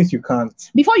are some things you can't.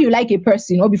 Before you like a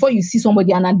person, or before you see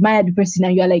somebody and admire the person,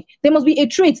 and you're like, there must be a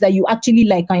trait that you actually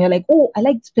like, and you're like, oh, I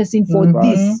like this person for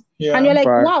this. Yeah, and you're like,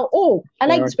 wow, oh, I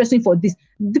like this person for this.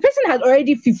 The person has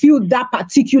already fulfilled that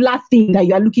particular thing that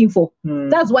you are looking for.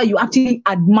 That's why you actually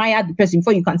admire the person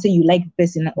before you can say you like the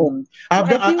person at all.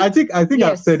 I think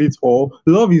I've said it all.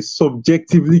 Love is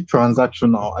subjectively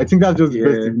transactional. I think that's just the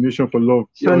best definition for love. of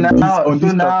So on now, this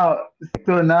so now,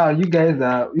 so now, you guys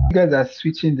are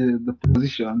switching the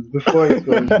positions. Before it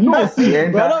was No, see, the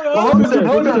entire.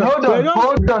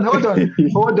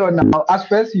 Hold on. Now, at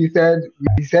first you said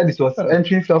it was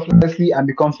entering selflessly and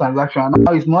becomes transactional.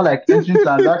 Now it's more like entering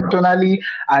transactionally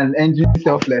and entering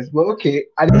selfless. But okay,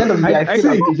 at the end of the day, I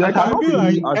feel like it I just has cannot to feel like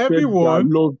really be. accept that everyone.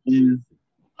 love is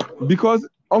because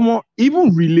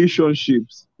even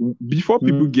relationships, before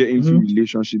people get into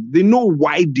relationships, they know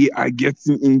why they are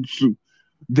getting into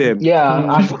them.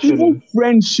 Yeah, actually. Even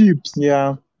friendships.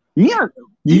 Yeah. Me and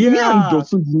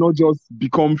Johnson did not just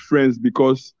become friends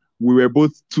because we were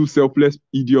both two selfless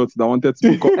idiots that wanted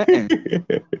to become.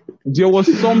 There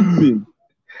was something.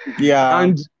 Yeah.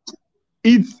 And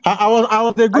I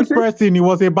was a good person. He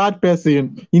was a bad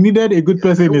person. He needed a good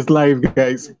person in his life,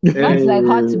 guys. That's like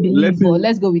hard to believe, but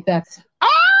let's go with that.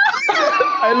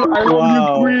 I love you,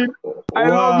 Queen. I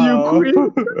love you,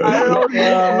 Queen. I love you,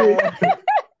 Queen.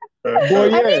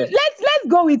 But yeah. I mean, let's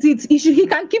go with it. He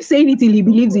can keep saying it till he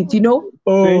believes it, you know.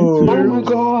 Oh my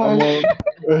God.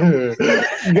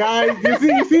 Guys,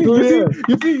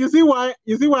 you see why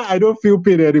I don't feel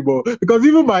pain anymore, because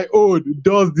even my own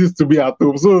does this to me at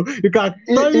home. So you can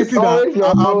totally see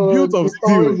that I'm built of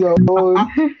steel.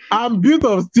 I'm built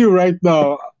of steel right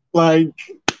now. Like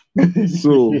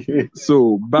so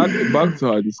back to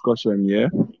our discussion. Yeah,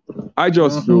 I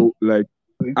just feel like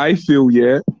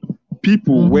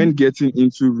people when getting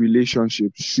into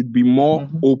relationships should be more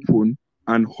open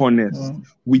and honest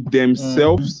with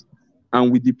themselves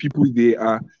and with the people they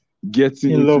are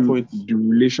getting into the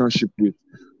relationship with.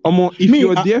 If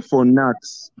you're there for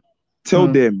knacks, tell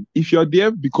them. If you're there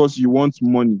because you want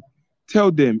money,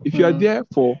 tell them. If you're there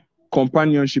for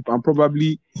companionship and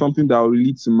probably something that will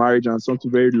lead to marriage and something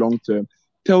very long term,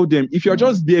 tell them. If you're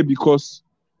just there because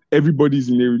everybody's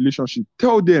in a relationship,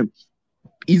 tell them.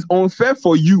 It's unfair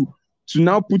for you to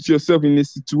now put yourself in a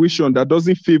situation that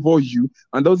doesn't favor you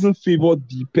and doesn't favor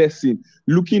the person,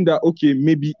 looking that, okay,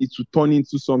 maybe it will turn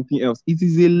into something else. It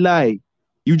is a lie.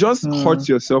 You just hurt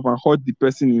yourself and hurt the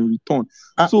person in return.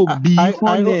 So be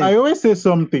honest. I always say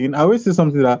something.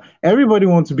 That everybody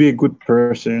wants to be a good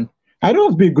person. I don't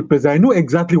want to be a good person. I know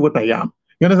exactly what I am.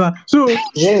 You understand? So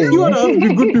you want to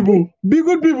be good people. Be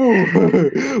good people.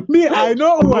 Me, I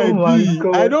know who I be.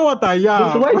 God. I know what I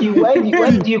am. So why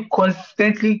do you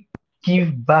constantly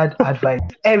give bad advice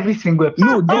every single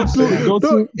episode? No, it's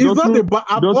not about.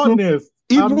 I'm honest.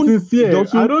 I'm sincere.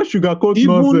 I don't sugarcoat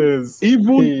nonsense.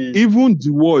 Even the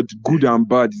word good and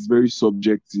bad is very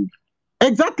subjective.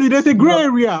 Exactly. There's a gray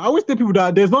area. I always tell people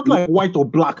that there's not like white or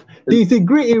black. There's a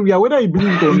gray area, whether you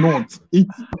believe it or not.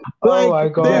 Oh my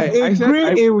God. There's a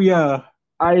gray area.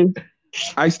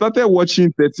 I started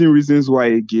watching 13 Reasons Why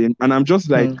again, and I'm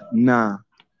just like, nah.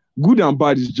 Good and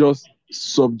bad is just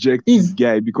subjective,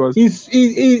 guy, because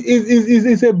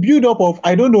it's a build-up of,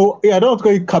 I don't know, I don't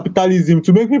call it capitalism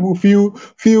to make people feel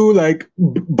like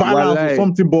balance or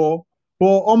something, but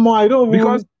I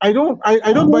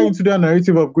don't buy into that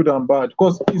narrative of good and bad,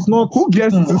 because it's not. Who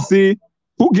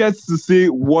gets to say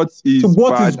what is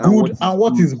good and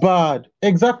what is bad?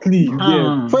 Exactly.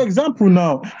 Yeah. For example,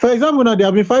 now they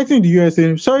have been fighting in the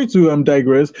USA. Sorry to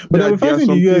digress, but they've been fighting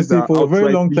in the USA for a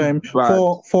very long time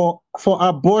for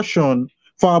abortion.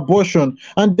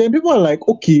 And then people are like,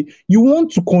 okay, you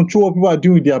want to control what people are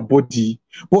doing with their body,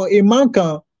 but a man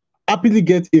can happily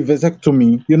get a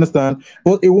vasectomy, you understand?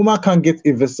 But a woman can't get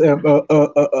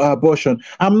abortion.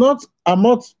 I'm not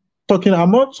supporting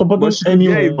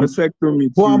anyone.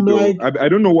 Vasectomy too, I'm like, I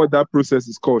don't know what that process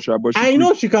is called, but I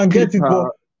know she can get it,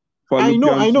 but I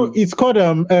know it's called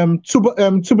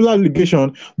tubular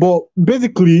ligation. But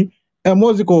basically,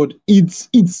 what's it called?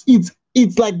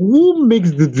 It's like, who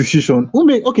makes the decision?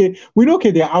 We know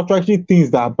there are actually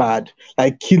things that are bad,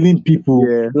 like killing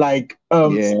people, like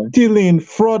stealing,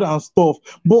 fraud and stuff.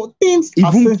 But things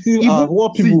as sensitive as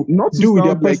what people do with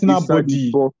their personal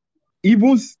body.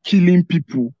 Even killing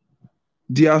people,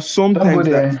 there are sometimes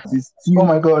that it is still. Oh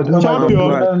my God!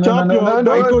 Champion,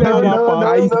 don't go down that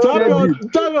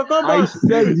path. I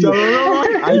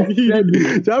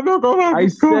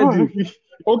said it.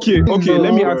 Okay.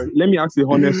 Let me ask a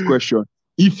honest question.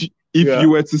 If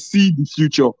you were to see the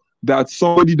future, that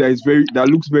somebody that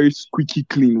looks very squeaky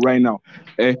clean right now,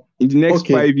 in the next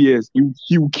 5 years,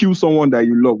 he will kill someone that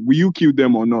you love. Will you kill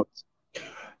them or not?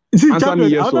 See, answer me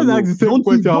yes or no.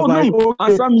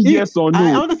 Answer me yes or no.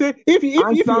 I want to say, if you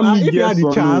had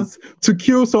the chance to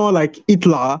kill someone like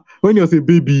Hitler when he was a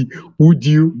baby, would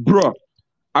you? Bruh,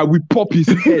 I will pop his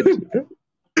head.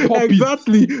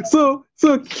 Exactly. So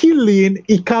killing,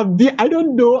 it can be, I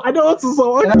don't know. I don't want to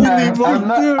someone killing, but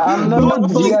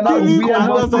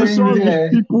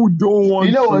people don't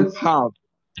want to have.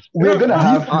 We're gonna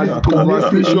have this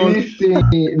conversation.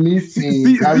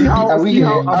 Listen. Are we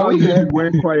here?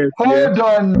 Went quiet. Hold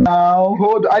on now.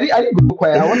 I didn't go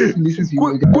quiet. I wanted to listen to you.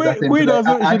 Queen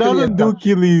doesn't do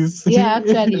killings. Yeah,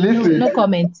 actually, no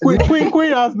comment.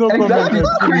 Queen has no comment.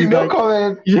 Queen, no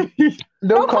comment.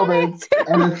 No comment.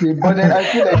 Honestly, but then I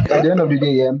feel like at the end of the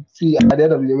day, at the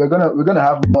end of the day, we're gonna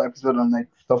have more episodes on like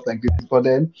stuff like this. But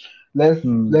then let's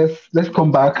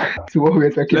come back to what we're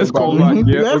talking about.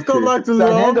 Let's come back to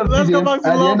love. Let's come back to love.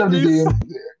 At the end of the day,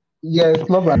 yes,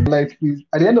 love and light, please.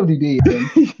 At the end of the day,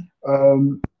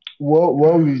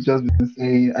 what we've just been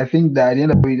saying, I think that at the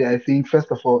end of the day, I think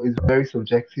first of all, it's very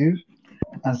subjective,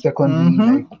 and secondly,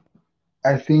 like,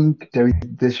 I think there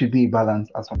should be a balance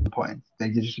at some point.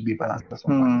 Like there should be a balance at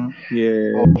some point.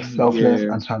 Of selfless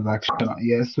and transactional.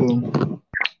 Yeah. So,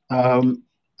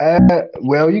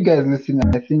 well, you guys listening,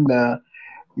 I think that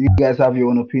you guys have your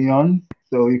own opinion,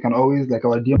 so you can always, like,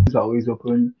 our DMs are always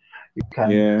open. You can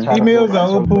emails are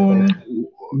open.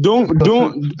 Don't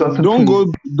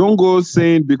go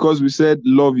saying because we said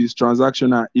love is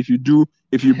transactional. If you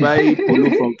buy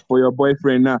polo for your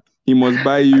boyfriend now, he must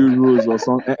buy you rose or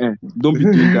something. Don't be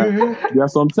doing that. There are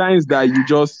some times that you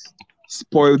just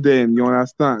spoil them. You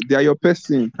understand? They are your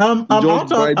person. I want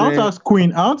to ask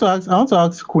Queen. I want to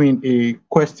ask Queen a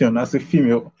question as a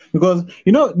female, because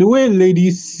the way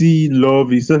ladies see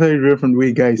love is totally different from the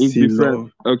way guys see love.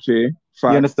 Okay,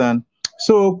 fine. You understand?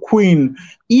 So, Queen,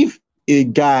 if a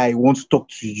guy wants to talk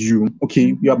to you,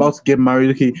 okay, you're about to get married,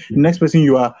 okay, the next person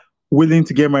you are willing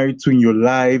to get married to in your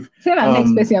life. Say the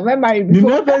next person, I've been married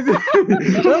before. The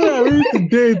next person you're ready to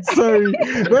date, sorry. The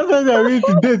next person you're ready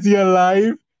to date in your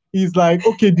life is like,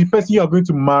 okay, the person you are going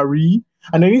to marry,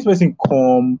 and then this person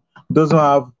doesn't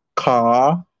have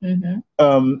car,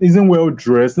 isn't well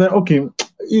dressed. Then, okay,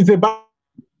 it's a bad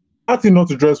thing not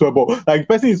to dress well, but like the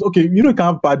person is okay, you can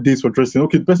have bad days for dressing.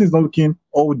 Okay, the person is not looking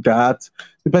all that.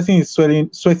 The person is sweating,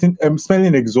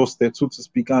 smelling exhausted, so to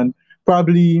speak, and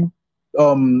probably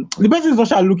the person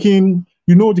is not looking,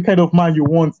 the kind of man you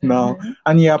want now,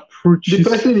 and he approaches. The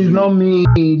person is not me.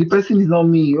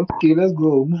 Okay, let's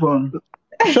go. Move on.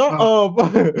 Shut up.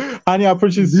 And he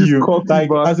approaches you like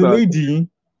as a lady,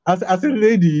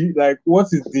 like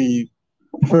what is the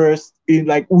first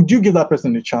would you give that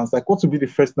person a chance? Like, what would be the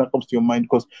first thing that comes to your mind?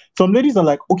 Because some ladies are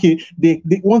like, okay, they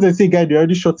once they say guy, they're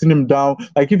already shutting him down.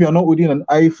 Like, if you're not holding an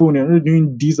iPhone, you're not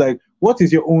doing this, like, what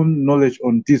is your own knowledge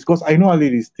on this? Because I know how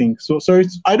ladies think. So sorry,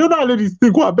 I don't know how ladies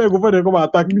think. Go beg before they come and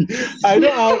attack me. I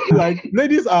know how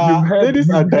ladies are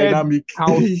dynamic.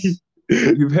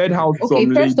 You've heard how some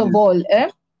ladies. First of all,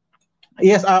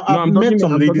 yes, I've met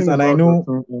some ladies, and I know.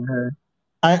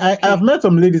 I've met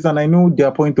some ladies, and I know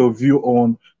their point of view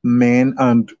on men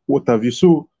and what have you.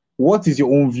 So, what is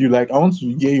your own view? Like, I want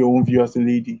to hear your own view as a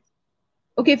lady.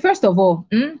 Okay, first of all,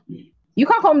 you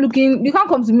can't come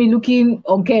to me looking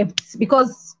unkempt,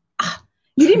 because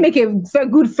you didn't make a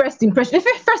good first impression. If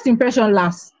first impression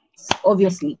lasts,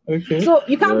 obviously. Okay. So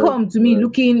you can't come to me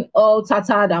looking all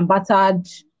tattered and battered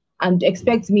and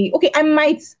expect me. Okay, I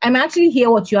might actually hear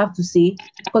what you have to say,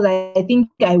 because I think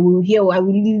I will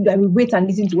wait and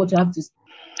listen to what you have to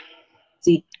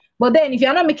say. But then if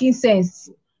you're not making sense,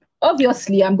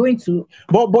 obviously I'm going to.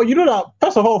 But you know that,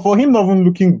 first of all, for him not even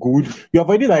looking good, you have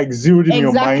already zeroed in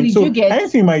your mind. So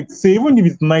anything you might say, even if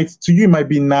it's nice to you, it might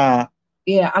be nah.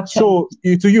 Yeah, actually. So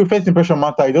to you, first impression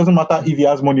matter. It doesn't matter if he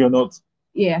has money or not.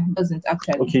 Yeah, it doesn't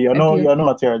actually. Okay, you're not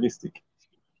materialistic.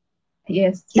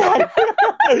 Yes. Yes.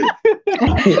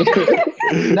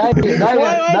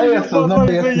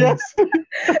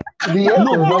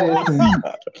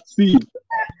 See,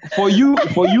 for you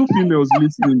females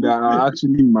listening that are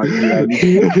actually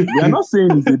materialistic, we are not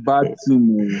saying it's a bad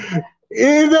thing.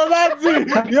 It's a bad thing.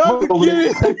 You have to kill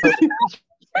it.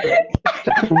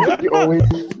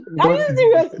 Are you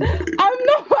serious? I'm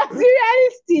not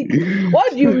materialistic.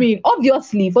 What do you mean?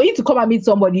 Obviously, for you to come and meet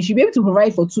somebody, you should be able to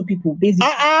provide for two people, basically.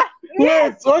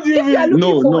 Yes. What do you mean? If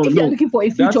you're looking for a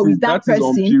future with that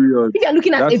person, if you're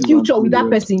looking at a future with that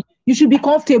person, you should be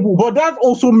comfortable. But that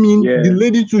also means the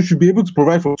lady too should be able to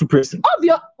provide for two persons.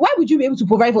 Why would you be able to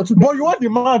provide for two people? But you want the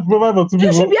man to provide for two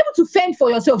people. You should be able to fend for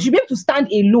yourself. You should be able to stand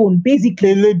alone,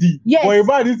 basically. A lady. Yes. But a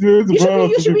man needs to be able to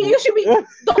provide for two people. You should be.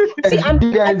 See, I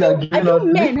think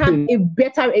men have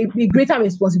a greater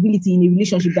responsibility in a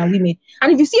relationship than women.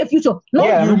 And if you see a future,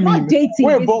 not dating.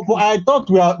 Wait, but I thought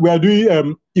we are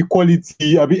doing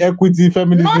equality, equity,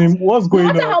 feminism. What's going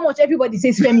on? No matter how much everybody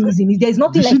says feminism, there's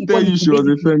nothing like equality. She was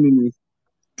a feminist.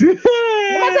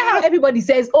 No matter how everybody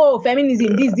says, oh,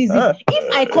 feminism, this.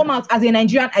 If I come out as a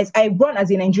Nigerian, as I run as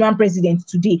a Nigerian president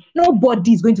today,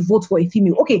 nobody is going to vote for a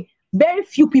female. Okay, very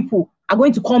few people are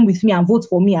going to come with me and vote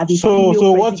for me as a female.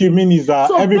 So what you mean is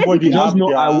that everybody has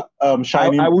their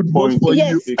shining I would vote for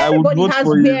yes, you. everybody has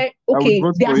their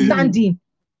they are standing.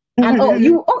 And no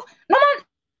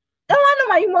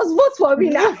man, you must vote for me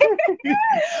now. But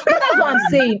that's what I'm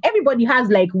saying. Everybody has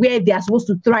like where they are supposed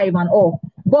to thrive and all.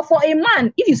 But for a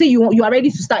man, if you say you are ready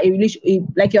to start a relationship,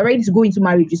 like you're ready to go into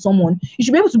marriage with someone, you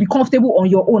should be able to be comfortable on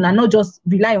your own and not just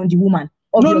rely on the woman.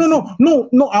 Obviously.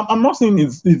 No. I'm not saying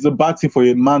it's a bad thing for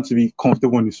a man to be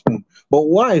comfortable on his own. But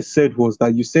what I said was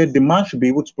that you said the man should be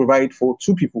able to provide for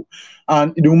two people,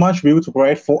 and the woman should be able to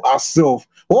provide for herself.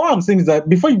 But what I'm saying is that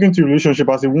before you get into a relationship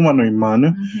as a woman or a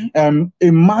man,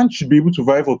 a man should be able to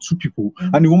provide for two people,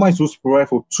 and the woman is supposed to provide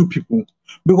for two people.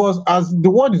 Because as the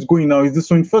world is going now, it's the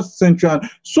 21st century, and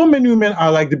so many women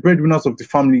are like the breadwinners of the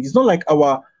family. It's not like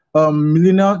our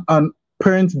millennial and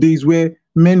parent days where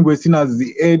men were seen as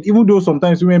the head. Even though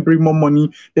sometimes women bring more money,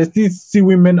 they still see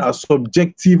women as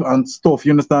subjective and stuff,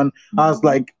 you understand, as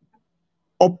like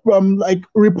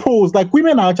repose. Like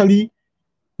women are actually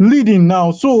leading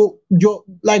now. So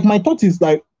my thought is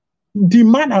like the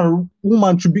man and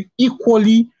woman should be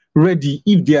equally ready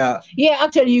if they are. Yeah,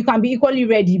 actually you can be equally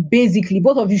ready. Basically,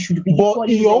 both of you should be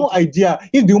equally ready. But your own idea,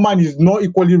 if the woman is not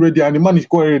equally ready and the man is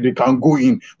equally ready, they can go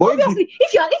in. But obviously,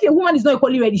 if a woman is not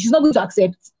equally ready, she's not going to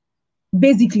accept.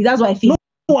 Basically, that's what I think.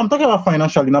 No, I'm talking about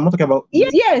financially. I'm not talking about.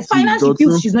 Yes, financially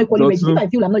feels she's not equally ready. If I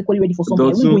feel I'm not equally ready for something,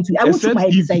 I won't put my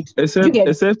head aside.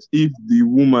 Except if the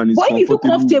woman is. But if you feel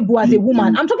comfortable as a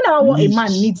woman, I'm talking about what a man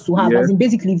needs to have. As in,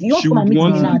 basically, if you don't come and meet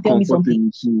me now and tell me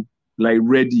something, like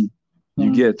ready,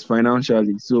 you get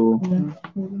financially. So.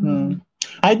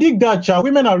 I dig that, child.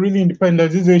 Women are really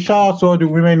independent. This is a shout out to all the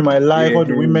women in my life, all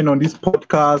the women on this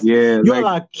podcast. Yeah, you're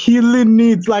like killing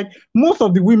it. Like most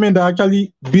of the women that are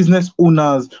actually business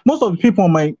owners, most of the people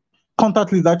on my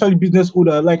contact list are actually business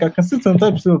owners. Like I can see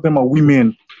 75% of them are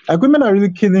women. Like women are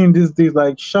really killing these days.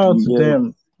 Like shout out to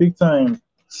them, big time.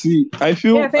 See, I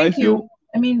feel like I feel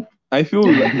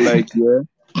like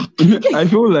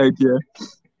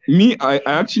me, I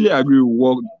actually agree with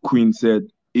what Queen said.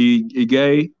 A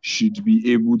guy should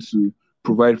be able to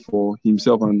provide for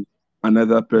himself and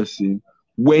another person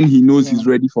when he knows he's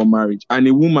ready for marriage. And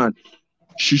a woman,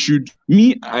 she should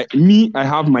I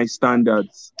have my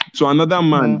standards. So another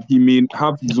man, he may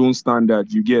have his own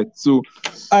standard, you get. So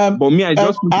but me, I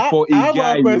just look for a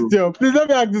guy. One question. Please let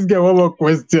me ask this guy one more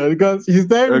question because he's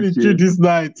telling me the truth this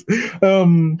night.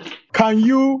 Can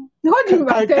you can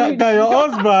your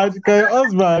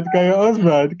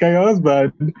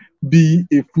husband be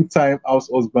a full-time house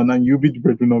husband and you be the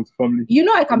breadwinner of the family? You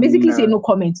know, I can basically say no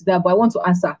comment to that, but I want to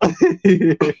answer.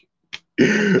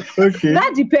 Okay.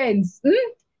 That depends.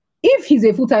 If he's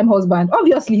a full-time husband,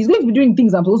 obviously he's going to be doing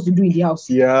things I'm supposed to do in the house.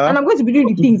 Yeah. And I'm going to be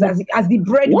doing the things as the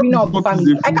breadwinner of the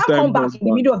family. I can't come back in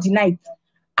the middle of the night.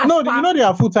 No, you know they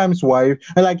are full-time wife,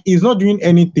 and like he's not doing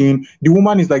anything. The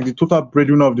woman is like the total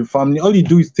breadwinner of the family. All he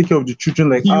do is take care of the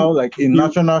children, like how like a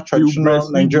national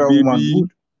traditional Nigerian woman would.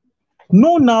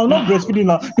 No, now not breastfeeding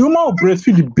now. The woman will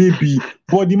breastfeed the baby,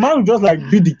 but the man will just like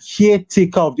be the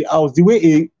caretaker of the house, the way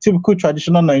a typical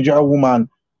traditional Nigerian woman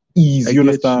is. You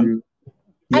understand?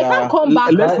 Yeah. I can't come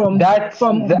back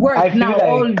from work now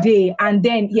all day, and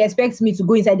then he expects me to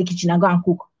go inside the kitchen and go and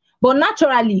cook. But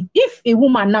naturally, if a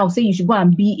woman now say you should go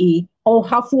and be a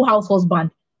full house husband,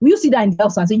 will you sit there in the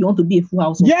house and say you want to be a full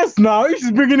house husband? Yes, now if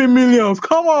she's bringing in millions,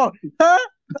 come on, huh?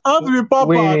 How to be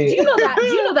papa? Do you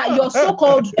know that your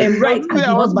so-called right as the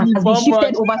husband has been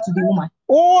shifted over to the woman?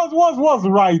 What's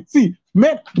right? See,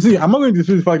 men. See, I'm not going to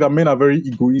dispute the fact that men are very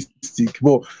egoistic,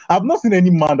 but I've not seen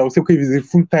any man that will say, okay, if he's a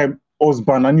full-time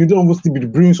husband and you don't want to be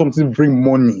bringing something to bring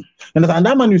money, and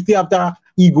that man will still have that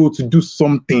ego to do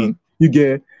something. You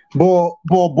get. But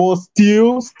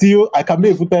still, I can be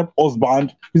a full-time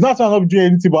husband. It's not that I'm not doing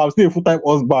anything, but I'm still a full-time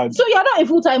husband. So you're not a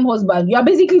full-time husband. You're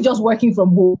basically just working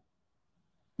from home.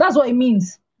 That's what it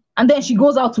means. And then she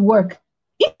goes out to work.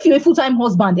 If you're a full-time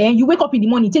husband and you wake up in the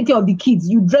morning, take care of the kids,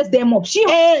 you dress them up.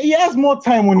 He has more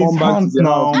time on his hands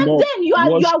now. And then you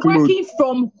are working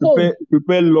from home.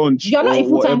 Prepare lunch. You're not a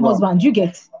full-time husband. You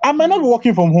get. I might not be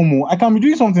working from home. I can be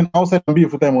doing something outside and be a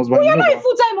full-time husband. But you're not a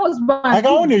full-time husband. I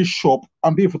can own a shop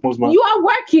and be a full-time husband. You are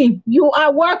working. You're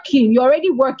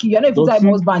already working. You're not a full-time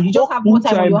husband. You just have more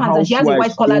time on your hands. And she has a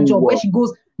white-collar job where she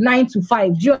goes 9 to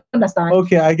 5. Do you understand?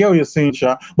 Okay, I get what you're saying,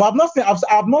 Sha. But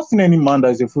I've not seen any man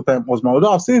that is a full-time husband.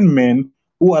 Although I've seen men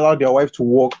who allow their wife to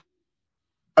work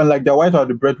and like their wife are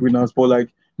the breadwinners, but like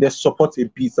they support a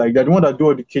bit. Like they're the one that do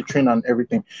all the catering and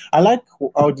everything. I like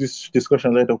how this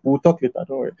discussion led up. We'll talk later.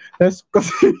 Don't worry. Let's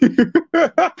continue.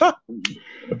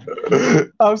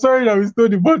 I'm sorry that we stole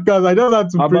the podcast. I don't have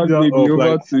to bring that up.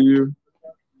 Over to you.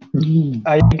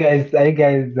 Are you guys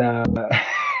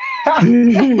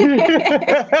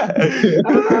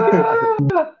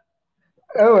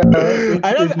oh well, I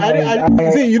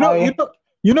see,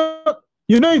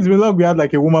 it's been long we had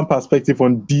like a woman perspective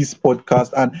on this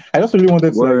podcast, and I just really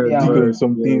wanted to dig on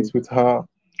some things with her.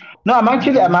 No, I'm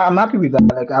happy with that.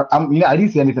 Like I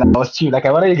didn't say anything. I was chill. Like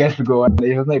I wanted you guys to go, and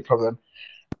it was not a problem.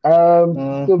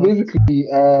 So basically,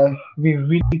 we've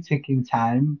really taken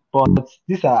time, but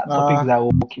these are topics that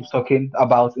we'll keep talking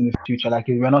about in the future. Like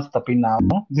we're not stopping now.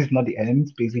 This is not the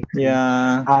end, basically.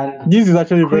 Yeah. And this is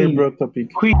actually a very broad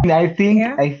topic. Queen, I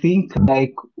think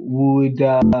like would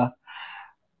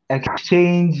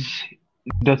exchange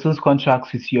Dotun's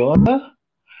contracts with yours.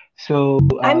 So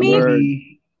I mean.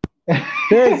 maybe...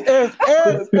 Yes.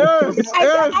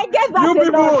 I get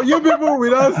that. You people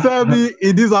will not sell me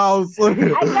in this house. I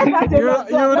get that.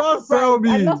 You will not sell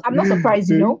me. I'm not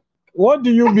surprised, you know. What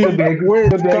do you mean?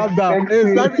 Wait, calm down.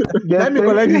 Let me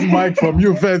collect this mic from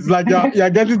you first. Like you're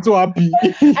getting too happy.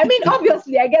 I mean,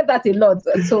 obviously, I get that a lot.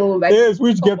 So like, yes,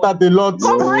 which get that a lot.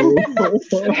 Come on.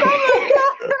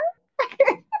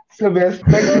 So we're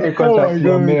expecting a contract with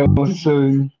your mail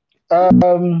soon.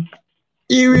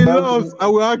 He will love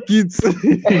our kids.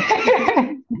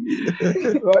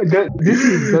 There's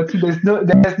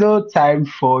no time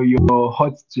for your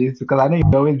hot gist, because I know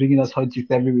you're always bringing us hot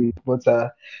gist every week. But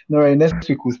no, next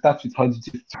week we'll start with hot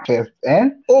gist first.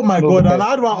 Oh my God! And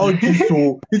I don't want hot gist,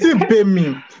 so it didn't pay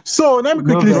me. So let me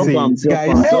quickly say,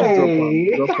 guys.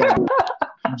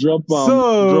 Drop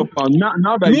on.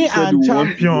 Now that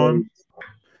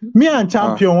me and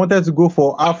Champion wanted to go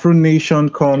for Afro Nation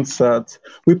concert.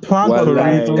 We planned for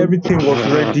it. Everything was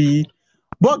ready.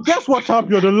 But guess what,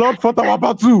 Champion? The Lord fought our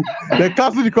battle. They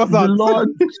canceled the concert.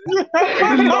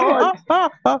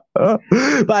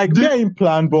 Like they're in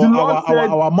plan, but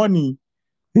our money.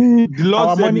 The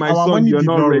Lord said, my son, you're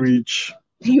not reach.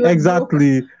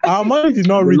 Exactly. Our money did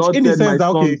not reach. In the sense that,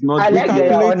 okay,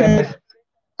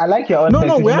 I like your honesty.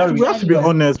 No, we have to be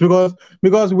honest, because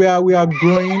we are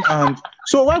growing, and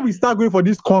so when we start going for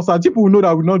this concert, people will know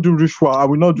that we not do ritual, and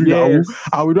we not do Yahoo,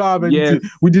 and we don't have anything.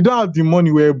 Yes. We did not have the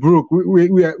money. We're broke.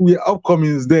 We are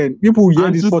upcomings. Then people will hear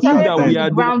this podcast. That we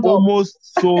are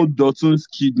almost sold Dotun's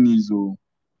kidneys. Oh,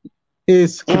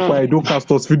 yes, I don't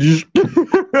cast us finish.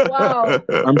 Wow.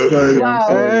 I'm sorry.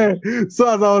 Wow. So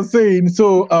as I was saying,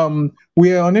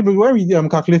 we are unable, when we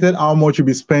calculated how much we'll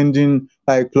be spending,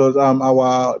 like plus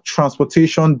our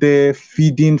transportation there,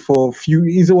 feeding for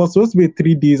it was supposed to be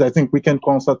 3 days, I think, weekend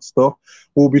concert stuff.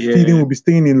 We'll be feeding, we'll be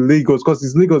staying in Lagos, because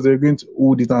it's Lagos they're going to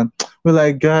hold it, and we're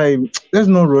like, guy, let's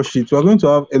not rush it. We're going to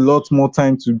have a lot more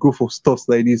time to go for stuff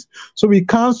like this. So we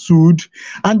cancelled,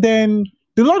 and then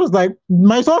the Lord was like,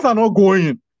 my sons are not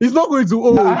going. It's not going to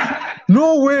hold.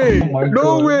 No way. Oh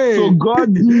no way. So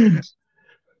God did.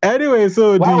 Anyway,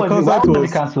 so the concert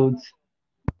was cancelled.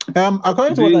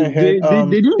 According to what I heard,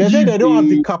 they said they don't have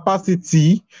the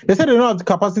capacity. They said they don't have the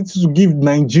capacity to give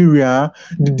Nigeria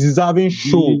the deserving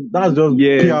show. That's just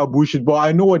PR bullshit. But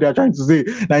I know what they're trying to say.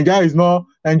 Nigeria is not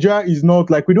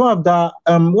like, we don't have that.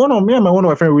 One of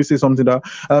my friends will say something that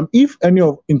if any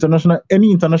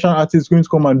international artist is going to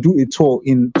come and do a tour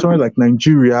in somewhere like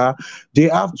Nigeria, they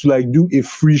have to like do a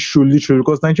free show literally,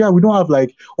 because Nigeria, we don't have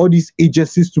like all these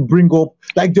agencies to bring up,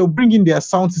 like they'll bring in their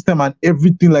sound system and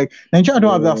everything. Like Nigeria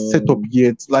don't have that set up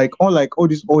yet, like unlike all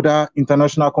these other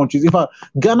international countries. In fact,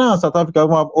 Ghana and South Africa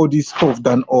don't have all this stuff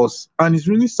than us, and it's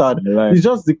really sad. Right. It's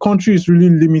just the country is really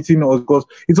limiting us, because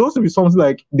it's supposed to be something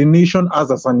like the nation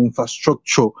has as an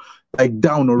infrastructure like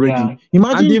down already. Yeah.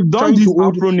 Imagine, and they've done this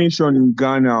Afro Nation in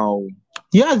Ghana.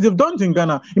 Yes, they've done it in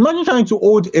Ghana. Imagine trying to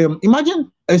hold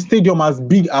imagine a stadium as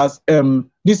big as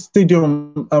this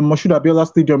stadium, Moshood Abiola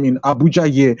Stadium in Abuja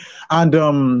here, and there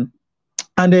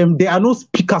are no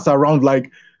speakers around. Like,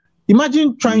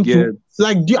 imagine trying to,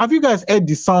 like, have you guys heard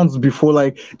the sounds before?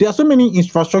 Like, there are so many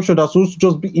infrastructure that's supposed to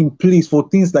just be in place for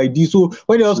things like this. So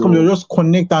when they just come, they'll just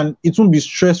connect, and it won't be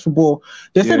stressful. But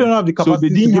they said they don't have the capacity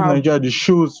to give Nigeria the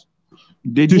shows.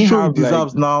 The show it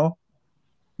deserves now.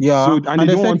 Yeah, So and they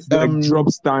they don't want said to like drop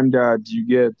standard you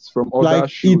get from other like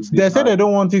shows. they said they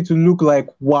don't want it to look like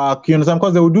whack, you understand?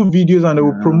 Because they will do videos and they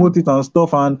will promote it and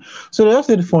stuff, and so they just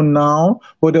said for now,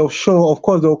 but they'll show, of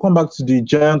course, they'll come back to the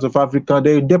Giants of Africa.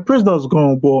 The praise that's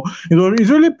gone, but it's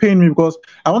really pained me because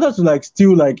I wanted to like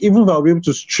still like, even if I'll be able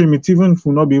to stream it, even if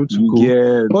we'll not be able to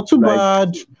go. But too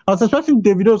bad. I was expecting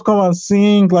Davido to come and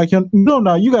sing, like,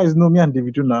 now you guys know me and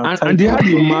Davido now. And they had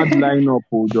a mad lineup,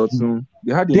 Dotun.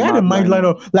 They had a mad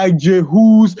lineup. Like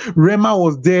Jehus, Rema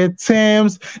was there,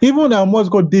 Thames, even what's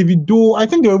called Davido. I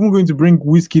think they were even going to bring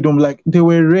Whiskey. Like they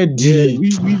were ready. Yeah,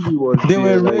 Weezy was they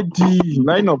there. were ready. The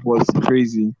lineup was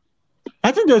crazy.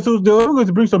 I think they were even going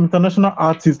to bring some international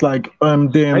artists like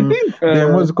what's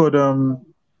it called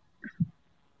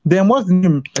what's the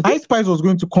name? Ice Spice was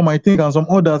going to come, I think, and some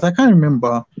others. I can't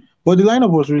remember. But the lineup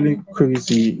was really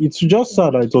crazy. It's just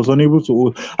sad that it was unable to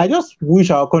hold. I just wish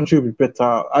our country would be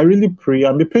better. I really pray.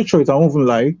 I'm a patriot, I won't even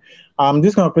lie. I'm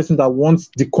this kind of person that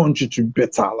wants the country to be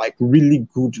better, like really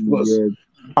good. Because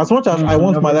as much as I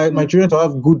want my children to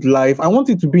have good life, I want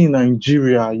it to be in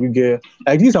Nigeria. You get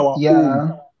like this our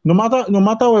home. No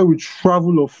matter where we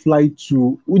travel or fly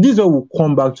to, this is where we'll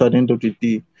come back to at the end of the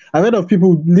day. I've heard of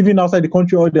people living outside the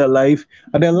country all their life,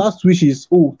 and their last wish is,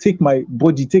 take my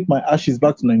body, take my ashes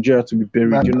back to Nigeria to be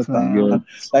buried. You understand? Yeah.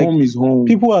 Like, home is home.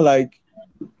 People are like,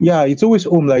 yeah, it's always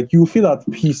home. Like you feel at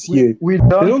peace here. They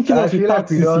don't kill us with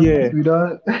taxes here.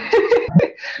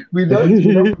 We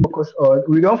don't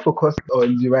focus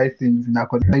on the right things in our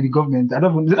country. Like the government, they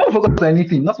don't focus on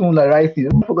anything. Not even the right thing. They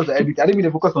don't focus on everything. I didn't mean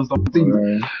they focus on some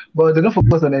things, but they don't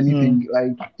focus on anything.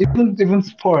 Like even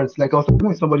sports. Like I was talking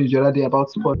with somebody the other day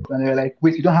about sports, and they were like,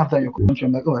 "Wait, you don't have that in your country?"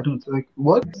 I'm like, "Oh, I don't." Like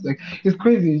what? Like it's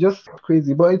crazy, just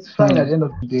crazy. But it's fine at the end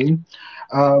of the day.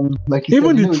 Like you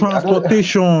even said, the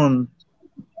transportation.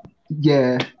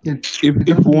 Yeah. If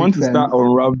we want to start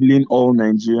unraveling all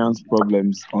Nigerians'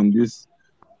 problems on this,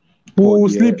 we'll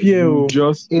sleep here.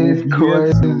 It's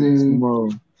crazy.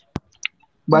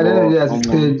 But then, as I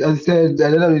said, at the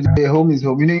end of the day, home is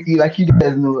home. Like you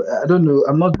guys know, I don't know,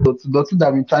 I'm not Dotun that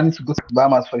I've been planning to go to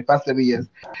Bahamas for the past 7 years.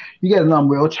 You guys know I'm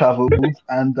well traveled,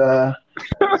 and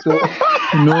so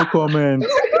no comment.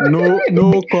 No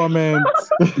comment.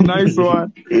 Nice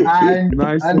one. And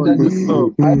at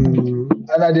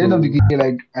the end of the day,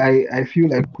 like I feel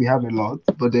like we have a lot,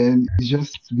 but then it's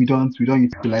just we don't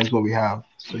utilize what we have.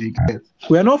 So you get.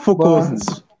 We are not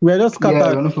focused. We are just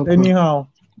scattered anyhow.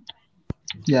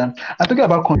 Yeah, I'm talking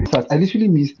about concerts. I literally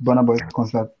missed Burna Boy's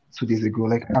concert 2 days ago.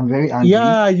 Like I'm very angry.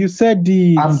 Yeah, you said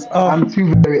this. I'm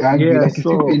too very angry. Like it's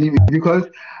still paining me because.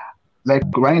 Like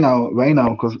right now,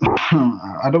 because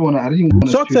I didn't want to.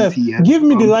 Success. Give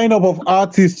me the lineup of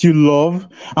artists you love,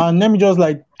 and let me just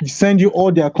like send you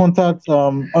all their contacts,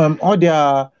 all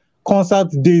their concert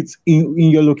dates in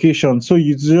your location, so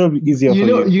it's really easier for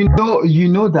you. You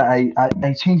know that I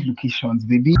change locations,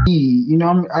 baby.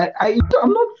 I'm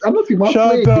not in one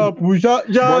Shut place. up!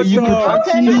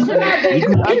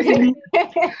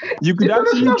 You could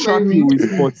actually track me with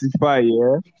Spotify,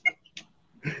 yeah.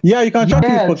 Yeah, you can track me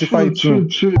with Spotify too.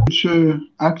 True.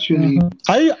 Actually,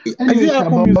 I use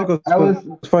Apple Music or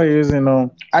Spotify using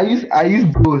I use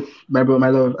both, my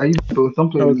love. I use both.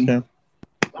 Don't play with me.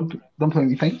 Don't play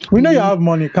with me. Thank you. We know you have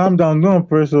money. Calm down. Don't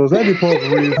press us. Let the pop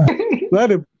breathe. Let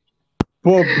the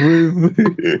pop breathe.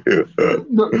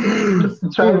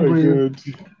 Try to breathe.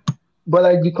 But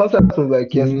like the concert was like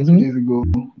 2 days ago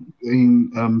in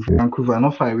Vancouver,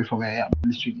 not far away from where I am,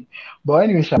 literally. But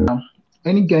anyway,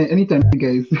 anytime you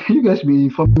guys should be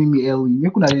informing me early.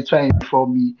 You could try and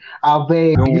inform me. I'll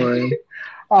beg. Don't worry.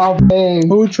 I'll beg.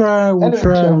 We'll try.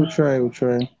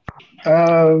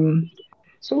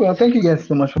 So thank you guys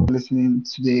so much for listening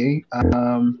today.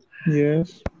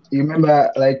 Yes. You remember,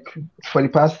 like for the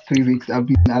past 3 weeks, I've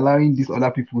been allowing these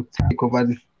other people to take over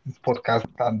this podcast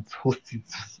and host it.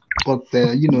 But it's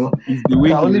the there way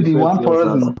can only be one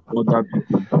person.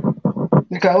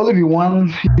 There can only be one,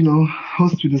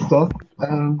 host to the stuff.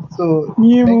 So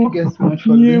thank you guys so much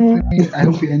for listening. I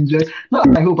hope you enjoyed. I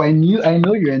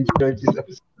know you enjoyed this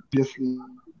episode, obviously.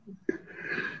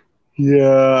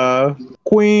 Yeah.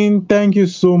 Queen, thank you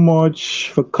so much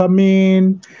for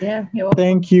coming. Yeah,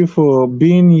 thank you for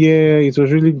being here. It was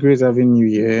really great having you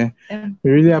here. Yeah.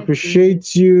 We really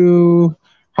appreciate you.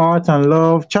 Heart and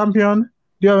love. Champion,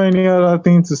 do you have any other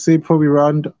thing to say before we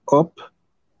round up?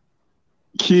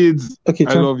 Kids, okay,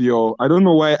 I love you all. I don't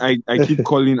know why I keep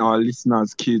calling our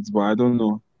listeners kids, but I don't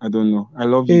know. I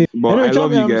love you, but anyway, I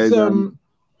love you guys.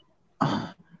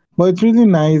 But it's really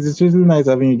nice. It's really nice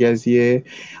having you guys here.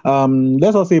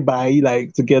 Let's all say bye,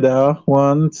 like together.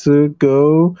 1, 2,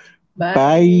 go.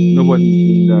 Bye.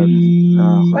 Nobody's doing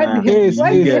that.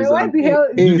 Why the hell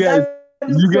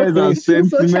You guys are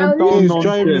sentimental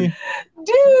nonsense.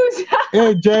 Dude.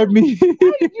 Hey, Jeremy.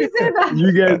 Why did you say that?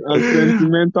 You guys are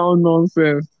sentimental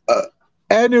nonsense.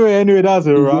 Anyway, that's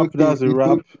a wrap. Okay. That's a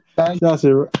wrap. That's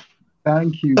a wrap.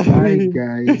 Thank you. Bye,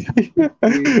 guys.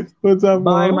 What's up,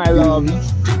 Bye, Mom? my love.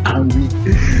 And we.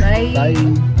 Bye.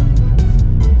 Bye.